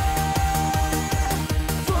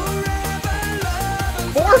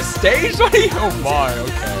 Fourth stage? Oh my,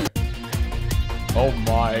 okay. Oh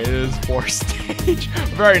my, it is fourth stage.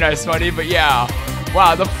 Very nice, Smutty, but yeah.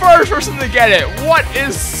 Wow, the first person to get it. What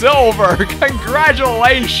is silver?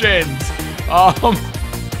 Congratulations. Wow.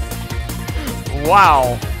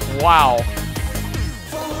 Wow.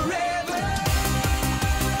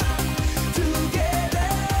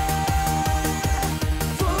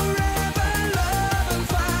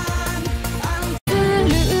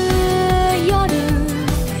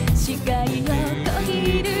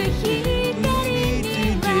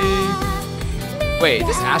 Wait, is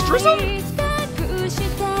this asterism?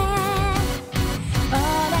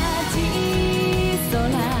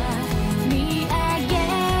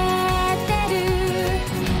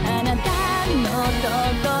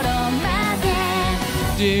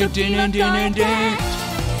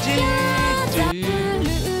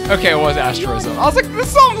 Okay, it was asterism. I was like,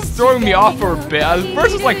 this song is throwing me off for a bit. At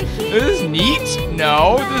first, I was like, is this neat?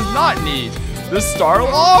 No, this is not neat. This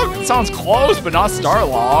Starlog? It sounds close, but not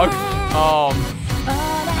Starlog.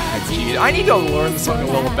 Geez, I need to learn this song a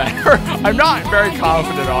little better. I'm not very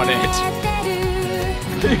confident on it.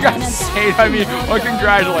 You guys say it, I mean, well,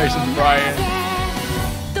 congratulations, Brian.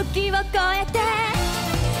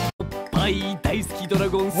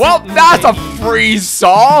 Well, that's a free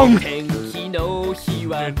song!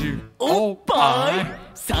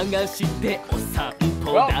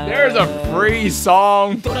 Well, there's a free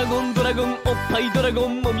song! But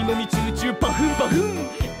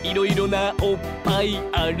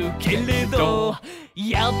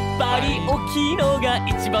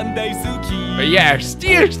yeah,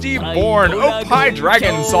 STHD Born Opie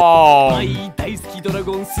Dragon song!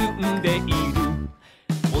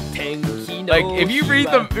 Like, if you read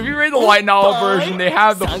the light novel version, they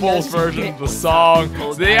have the full version of the song.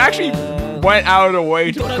 So they actually went out of the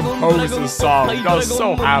way to compose this song, which I was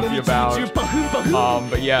so happy about.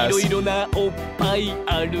 But yes. Okay,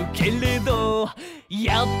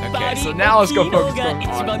 so now let's go focus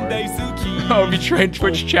on Onward. Oh, betrayed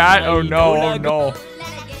Twitch chat? Oh no, oh no.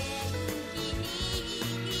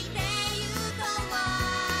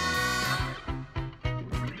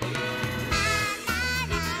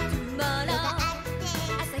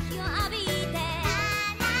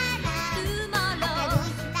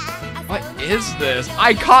 What is this?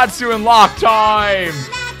 Aikatsu in lock time!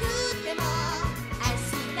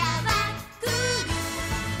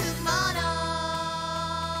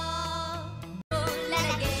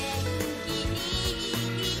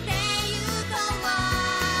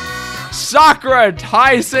 Sakura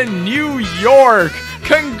Tyson, New York!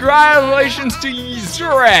 Congratulations to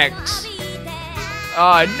Yurex!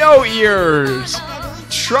 No ears!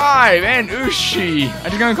 Tribe and Ushi. I'm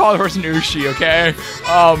just gonna call the person Ushi, okay?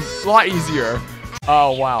 A lot easier.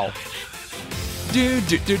 Oh wow.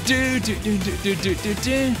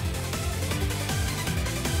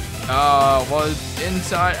 Was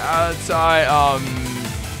inside, outside,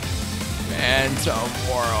 Phantom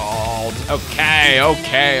World. Okay.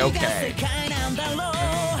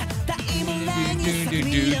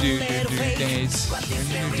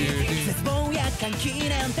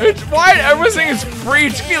 It's why everything is free.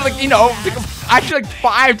 It took me like, actually like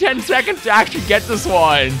 5-10 seconds to actually get this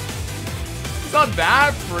one. It's not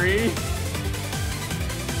that free.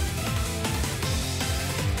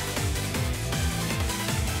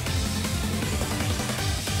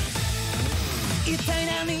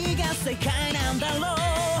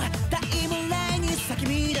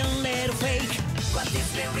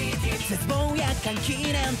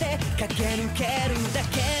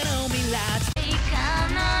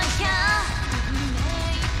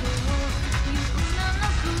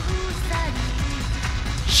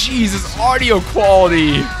 Jesus, audio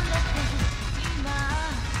quality.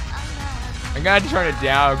 I gotta turn it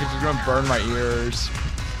down because it's gonna burn my ears.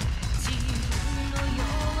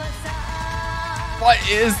 What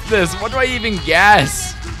is this? What do I even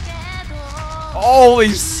guess? Holy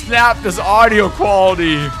snap, this audio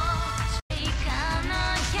quality.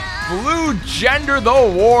 Blue Gender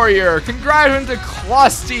the Warrior. Congratulations to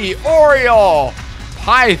Clusty, Oriole,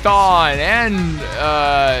 Python, and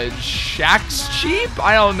Shax Cheap?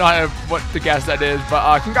 I don't know what to guess that is,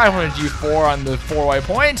 but congratulations to G4 on the 4-way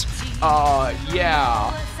point.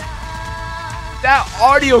 Yeah. That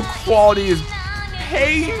audio quality is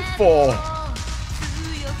painful.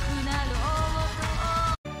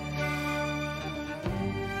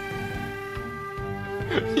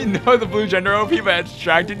 You know the Blue Gender OP, but it's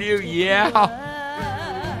distracted you? Yeah.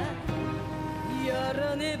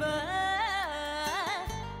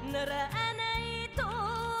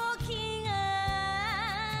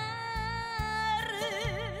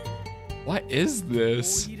 What is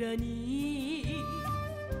this?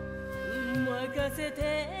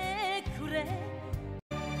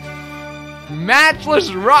 Matchless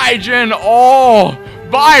Raijin, all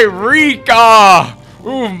by Rika.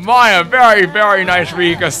 Ooh, my, a very, very nice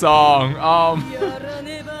Rika song.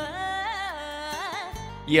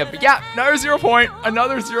 Yeah, but yeah, another 0 point.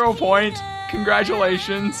 Another 0 point.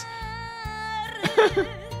 Congratulations.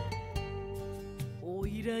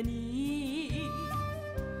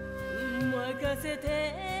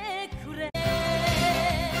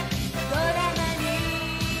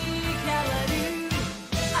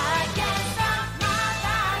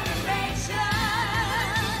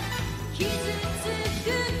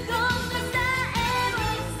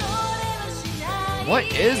 What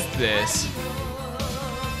is this?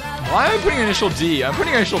 Why am I putting initial D? I'm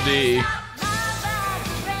putting initial D.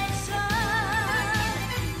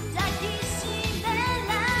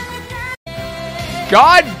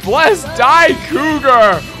 God bless Die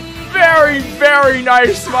Cougar! Very, very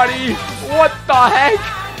nice, buddy! What the heck?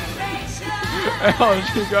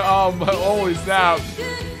 Holy snap.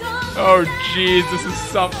 Oh jeez, this is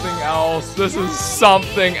something else. This is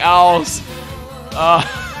something else.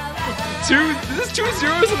 Is this 2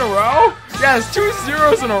 zeros in a row? Yes, 2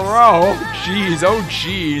 zeros in a row. Jeez, oh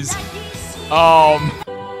jeez.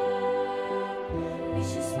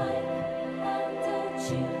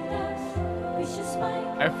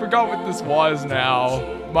 I forgot what this was now.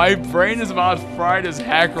 My brain is about fried as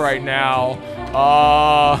heck right now.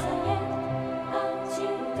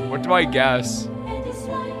 What do I guess?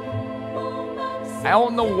 I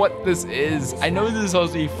don't know what this is. I know this is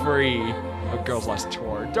supposed to be free. A Girls Last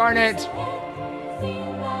Tour. Darn it!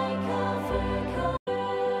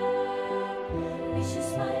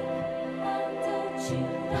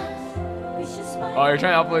 Oh, you're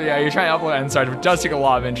trying to upload, yeah, you're trying to upload Inside, which does take a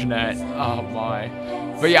lot of internet. Oh my.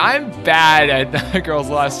 But yeah, I'm bad at the Girls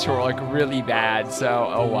Last Tour, like really bad,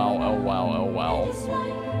 so oh well.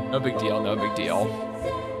 No big deal, no big deal.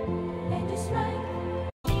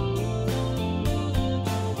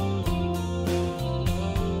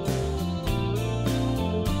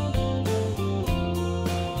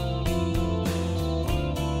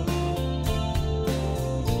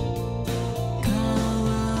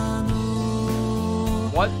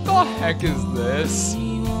 What the heck is this?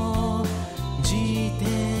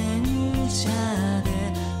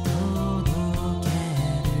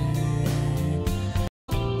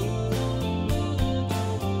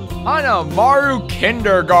 Maru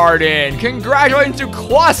Kindergarten. Congratulations to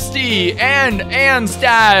Clusty and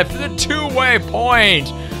Anstaff for the 2-way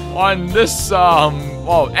point on this,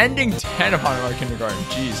 well, ending 10 upon Maru Kindergarten.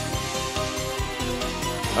 Jeez.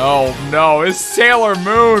 Oh no, it's Sailor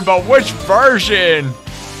Moon, but which version?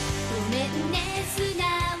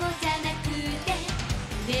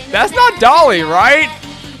 That's not Dolly, right?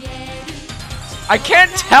 I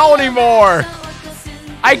can't tell anymore.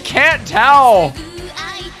 I can't tell.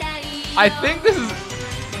 I think this is...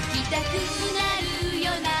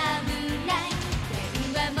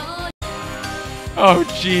 Oh,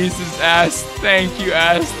 Jesus, S. Thank you,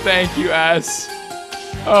 S. Thank you, S.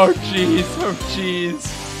 Oh, jeez. Oh,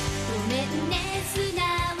 jeez.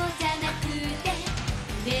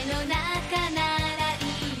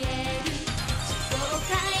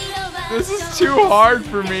 This is too hard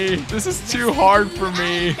for me. This is too hard for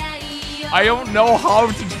me. I don't know how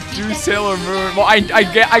to do Sailor Moon. Well, I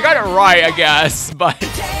got it right, I guess, but...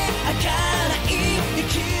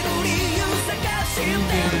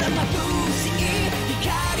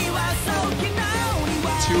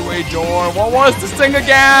 Two-way door. What was this thing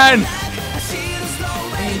again?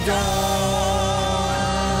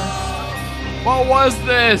 What was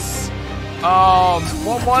this?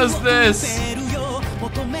 What was this?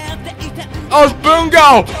 Oh, it's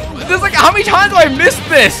Bungo! This, like, how many times have I missed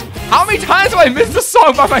this? How many times have I missed this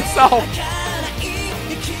song by myself?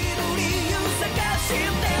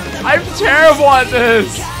 I'm terrible at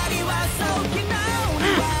this.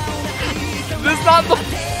 This is not the...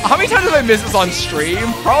 How many times have I missed this on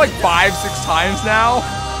stream? Probably like 5-6 times now.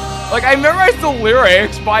 Like, I memorized the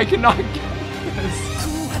lyrics, but I cannot get this.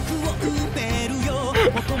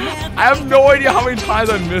 I have no idea how many times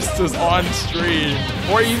I missed this on stream.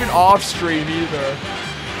 Or even off stream either.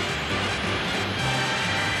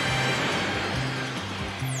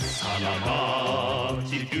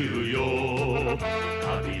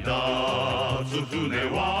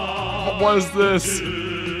 What was this?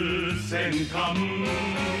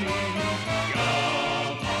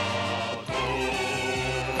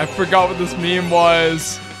 I forgot what this meme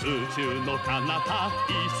was.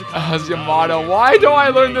 As Yamada. Why don't I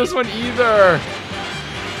learn this one either?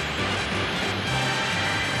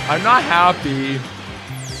 I'm not happy.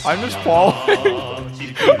 I'm just following.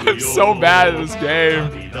 I'm so bad at this game.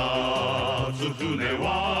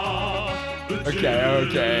 Okay.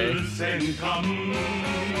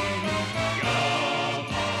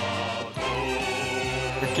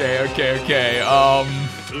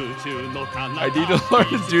 I need to learn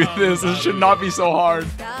to do this. This should not be so hard.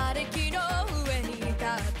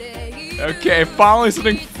 Okay, finally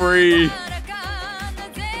something free.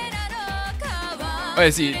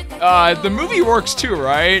 Let's see. The movie works too,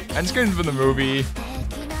 right? I'm just going for the movie.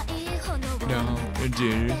 No.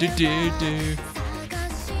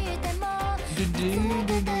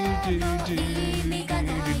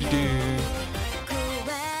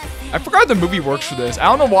 I forgot the movie works for this. I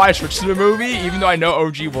don't know why I switched to the movie, even though I know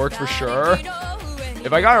OG works for sure.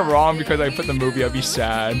 If I got it wrong because I put the movie, I'd be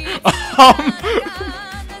sad.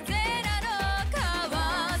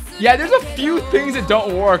 Yeah, there's a few things that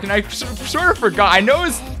don't work, and I sort of forgot. I know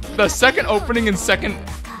it's the second opening and second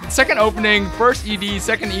opening, first ED,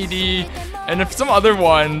 second ED, and if some other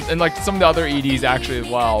ones, and like some of the other EDs actually as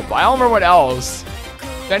well. But I don't remember what else.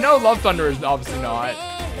 I know Love Thunder is obviously not.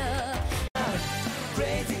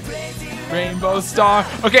 Rainbow Star.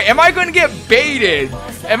 Okay, am I going to get baited?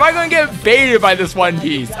 Am I going to get baited by this One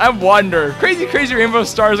Piece? I wonder. Crazy Crazy Rainbow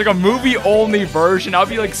Star is like a movie-only version. I'll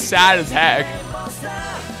be like sad as heck.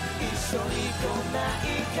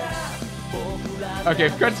 Okay,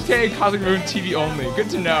 forgot to take Cosmic Moon TV only. Good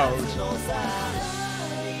to know.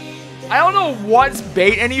 I don't know what's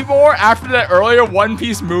bait anymore after that earlier One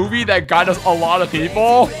Piece movie that got us a lot of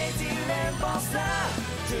people.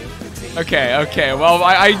 Okay. Well,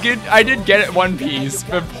 I did get it One Piece,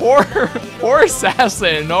 but poor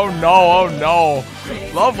Assassin. Oh no.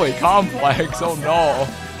 Lovely Complex. Oh no.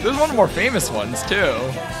 There's one of the more famous ones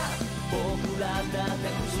too.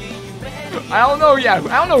 I don't know. Yeah,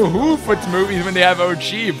 I don't know who puts movies when they have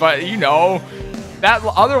OG, but you know, that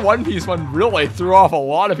other One Piece one really threw off a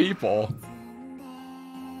lot of people.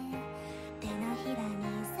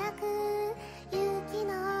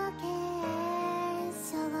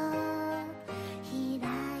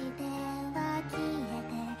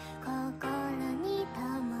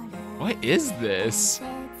 What is this?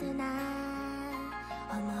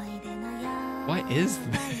 What is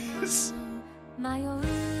this?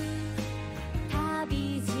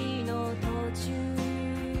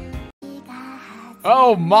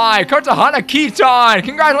 Oh my, Kartahana Keaton!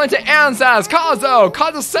 Congratulations to Ansas, Kazo,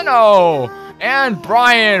 Kazuseno, and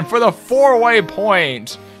Brian for the 4-way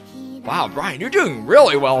point. Wow, Brian, you're doing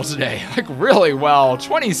really well today. Like, really well.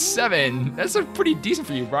 27. That's a pretty decent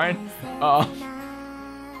for you, Brian. I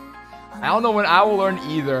don't know when I will learn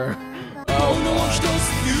either.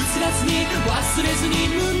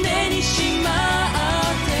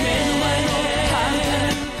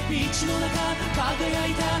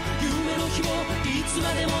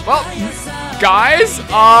 Well, guys,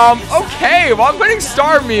 okay, well, I'm putting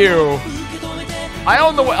Star Mew. I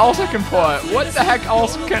don't know what else I can put. What the heck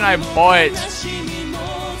else can I put?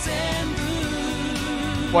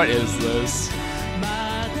 What is this?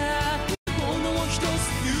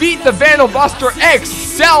 Beat the Vandal Buster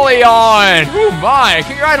Excellion! Oh my!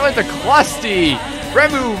 Congratulations to Clusty,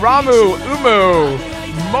 Remu, Ramu, Umu,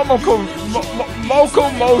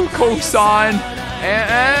 Moko-san,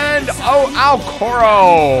 and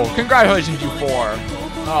Alcoro. Congratulations, you 4.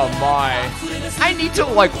 Oh my. I need to,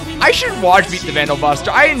 like, I should watch Beat the Vandal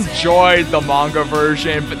Buster. I enjoyed the manga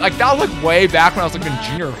version, but like that was like way back when I was like in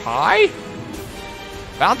junior high.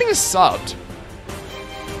 But I don't think it's subbed.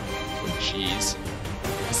 Oh jeez.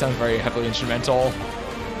 This sounds very heavily instrumental.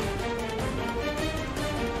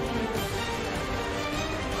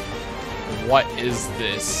 What is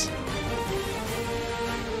this?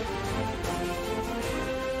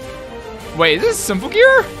 Wait, is this Simple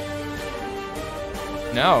Gear?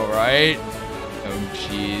 No, right? Oh,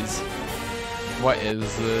 jeez. What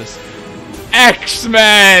is this?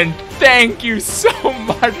 X-Men! Thank you so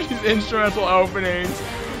much for these instrumental openings.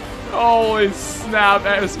 Holy snap,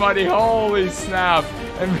 Smutty. Holy snap.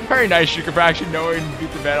 And very nice, Sugar, for actually knowing to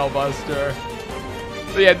beat the Vandal Buster.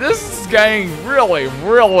 But yeah, this is getting really,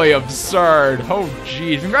 really absurd. Oh,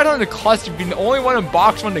 jeez. Congratulations to Clusty being the only one in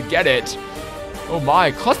box 1 to get it. Oh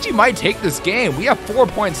my, Clusty might take this game. We have 4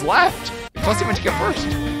 points left. Clusty might take it first.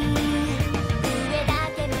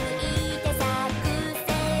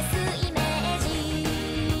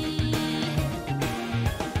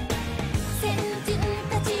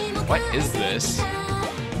 What is this?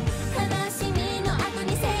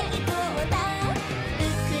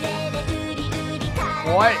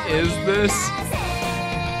 What is this?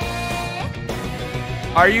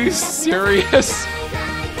 Are you serious?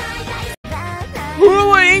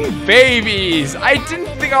 Hooling Babies! I didn't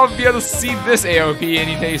think I would be able to see this AOP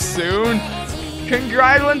anytime soon.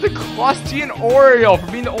 Congratulations to Clusty and Oriole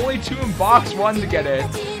for being the only 2 in box 1 to get it.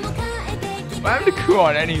 But I'm the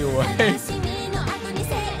Kuon anyway.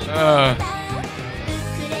 Aw,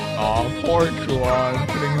 poor Kuon.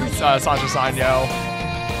 Putting Sasha Sanyo.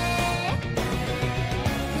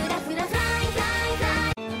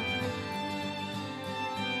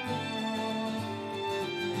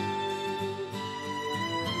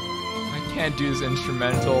 Can't do these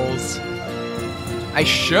instrumentals. I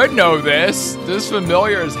should know this. This is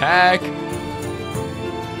familiar as heck.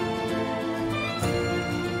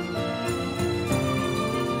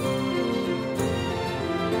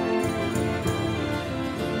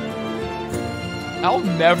 I'll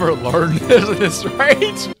never learn this, right?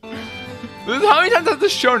 This is how many times has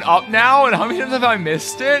this shown up now, and how many times have I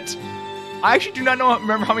missed it? I actually do not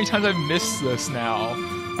remember how many times I've missed this now.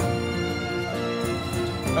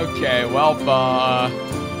 Okay, well,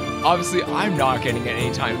 obviously I'm not getting it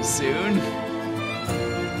anytime soon.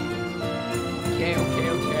 Okay.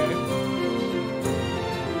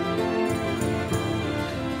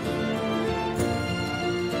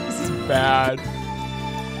 This is bad.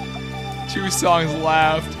 2 songs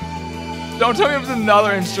left. Don't tell me it was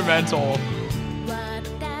another instrumental.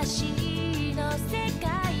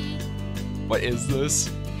 What is this?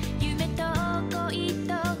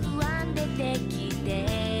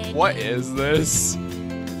 What is this?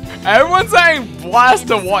 Everyone's saying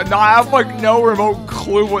blast and whatnot. I have like no remote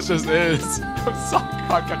clue what this is.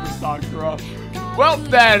 Sakura. Well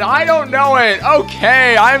then, I don't know it.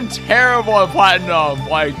 Okay, I'm terrible at Platinum.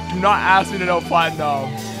 Like, do not ask me to know Platinum.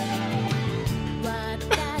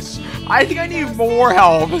 I think I need more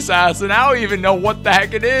help, Assassin. I don't even know what the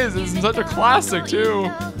heck it is. It's such a classic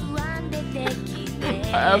too.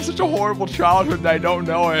 I have such a horrible childhood that I don't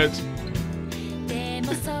know it.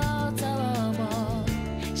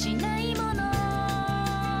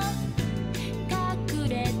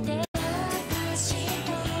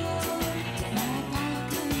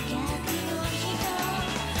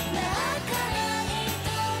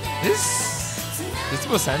 This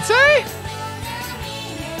was Sensei?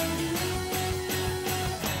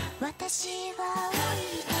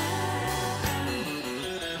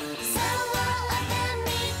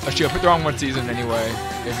 Actually, I put the wrong one season anyway.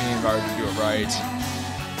 If you need to do it right.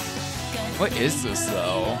 What is this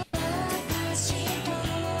though?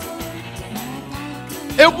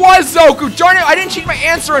 It was Zoku! Darn it! I didn't change my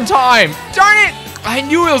answer in time! Darn it! I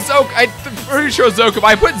knew it was Zoku. I'm pretty sure it was Zoku, but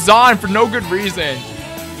I put Zon for no good reason.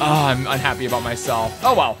 Oh, I'm unhappy about myself.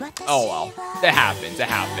 Oh well. Oh well. It happens. It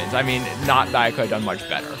happens. I mean, not that I could have done much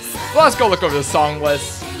better. Well, let's go look over the song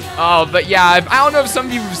list. But yeah, I don't know if some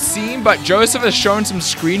of you have seen, but Joseph has shown some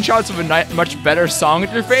screenshots of a much better song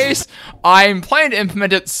interface. I'm planning to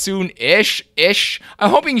implement it soon-ish.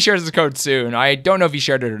 I'm hoping he shares the code soon. I don't know if he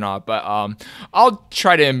shared it or not, but I'll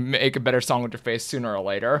try to make a better song interface sooner or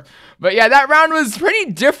later. But yeah, that round was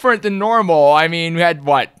pretty different than normal. I mean, we had,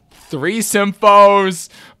 what, 3 Symphos?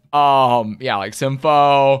 Yeah, like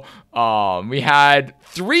Sympho. We had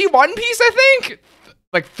 3 One Piece, I think?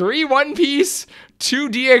 Like 3 One Piece, 2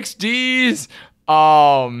 DXDs.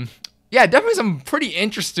 Yeah, definitely some pretty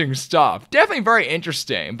interesting stuff. Definitely very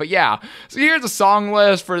interesting. But yeah, so here's a song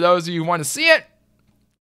list for those of you who want to see it.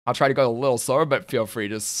 I'll try to go a little slower, but feel free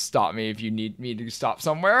to stop me if you need me to stop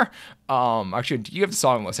somewhere. Actually, you have the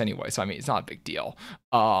song list anyway, so I mean, it's not a big deal.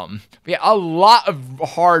 But yeah, a lot of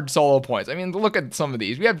hard solo points. I mean, look at some of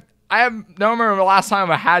these. I don't remember the last time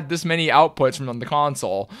I had this many outputs from the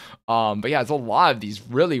console. But yeah, it's a lot of these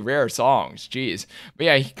really rare songs. Jeez. But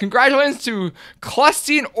yeah, congratulations to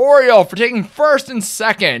Clustine Oriole for taking 1st and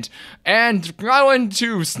 2nd. And congratulations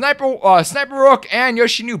to Sniper Rook and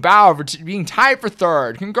Yoshinu Bao for being tied for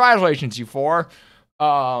 3rd. Congratulations, you 4.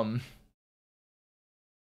 Yeah,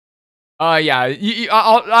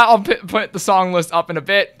 I'll put the song list up in a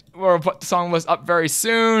bit. We'll put the song list up very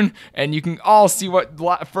soon, and you can all see what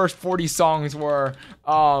the first 40 songs were.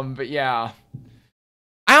 But yeah.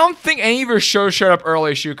 I don't think any of your shows showed up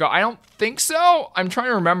early, Shuko. I don't think so. I'm trying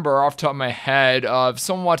to remember off the top of my head. If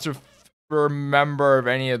someone wants to remember if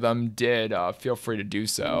any of them did, feel free to do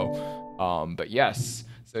so. But yes,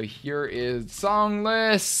 so here is the song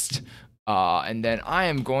list. And then I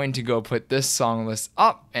am going to go put this song list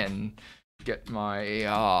up and get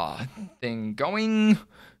my thing going.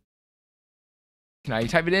 Can I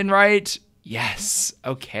type it in right? Yes.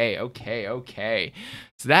 Okay.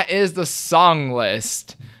 So that is the song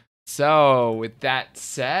list. So with that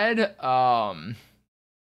said, and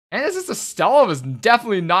this is Estella was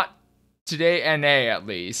definitely not today NA at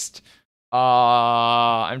least.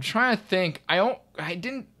 I'm trying to think. I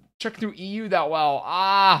didn't check through EU that well.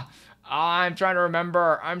 I'm trying to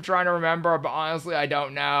remember, but honestly, I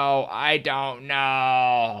don't know.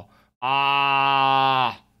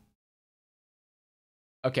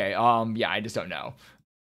 Okay, yeah, I just don't know.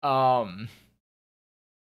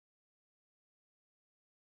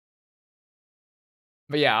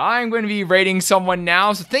 But yeah, I'm going to be rating someone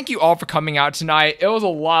now, so thank you all for coming out tonight. It was a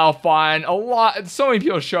lot of fun, so many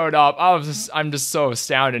people showed up. I'm just so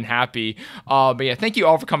astounded and happy. But yeah, thank you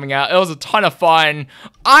all for coming out. It was a ton of fun.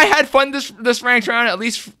 I had fun this ranked round, at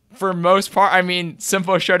least for most part. I mean,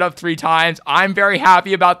 Sympho showed up 3 times. I'm very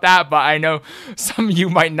happy about that, but I know some of you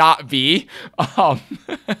might not be. Yeah.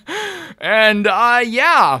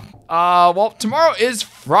 Well, tomorrow is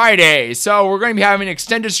Friday, so we're going to be having an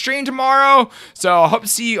extended stream tomorrow. So I hope to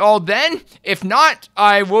see you all then. If not,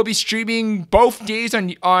 I will be streaming both days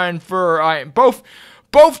both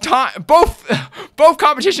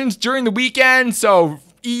competitions during the weekend. So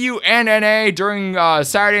EU and NA during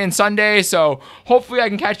Saturday and Sunday. So hopefully I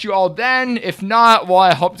can catch you all then. If not, well,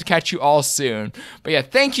 I hope to catch you all soon. But yeah,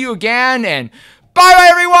 thank you again, and bye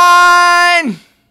everyone!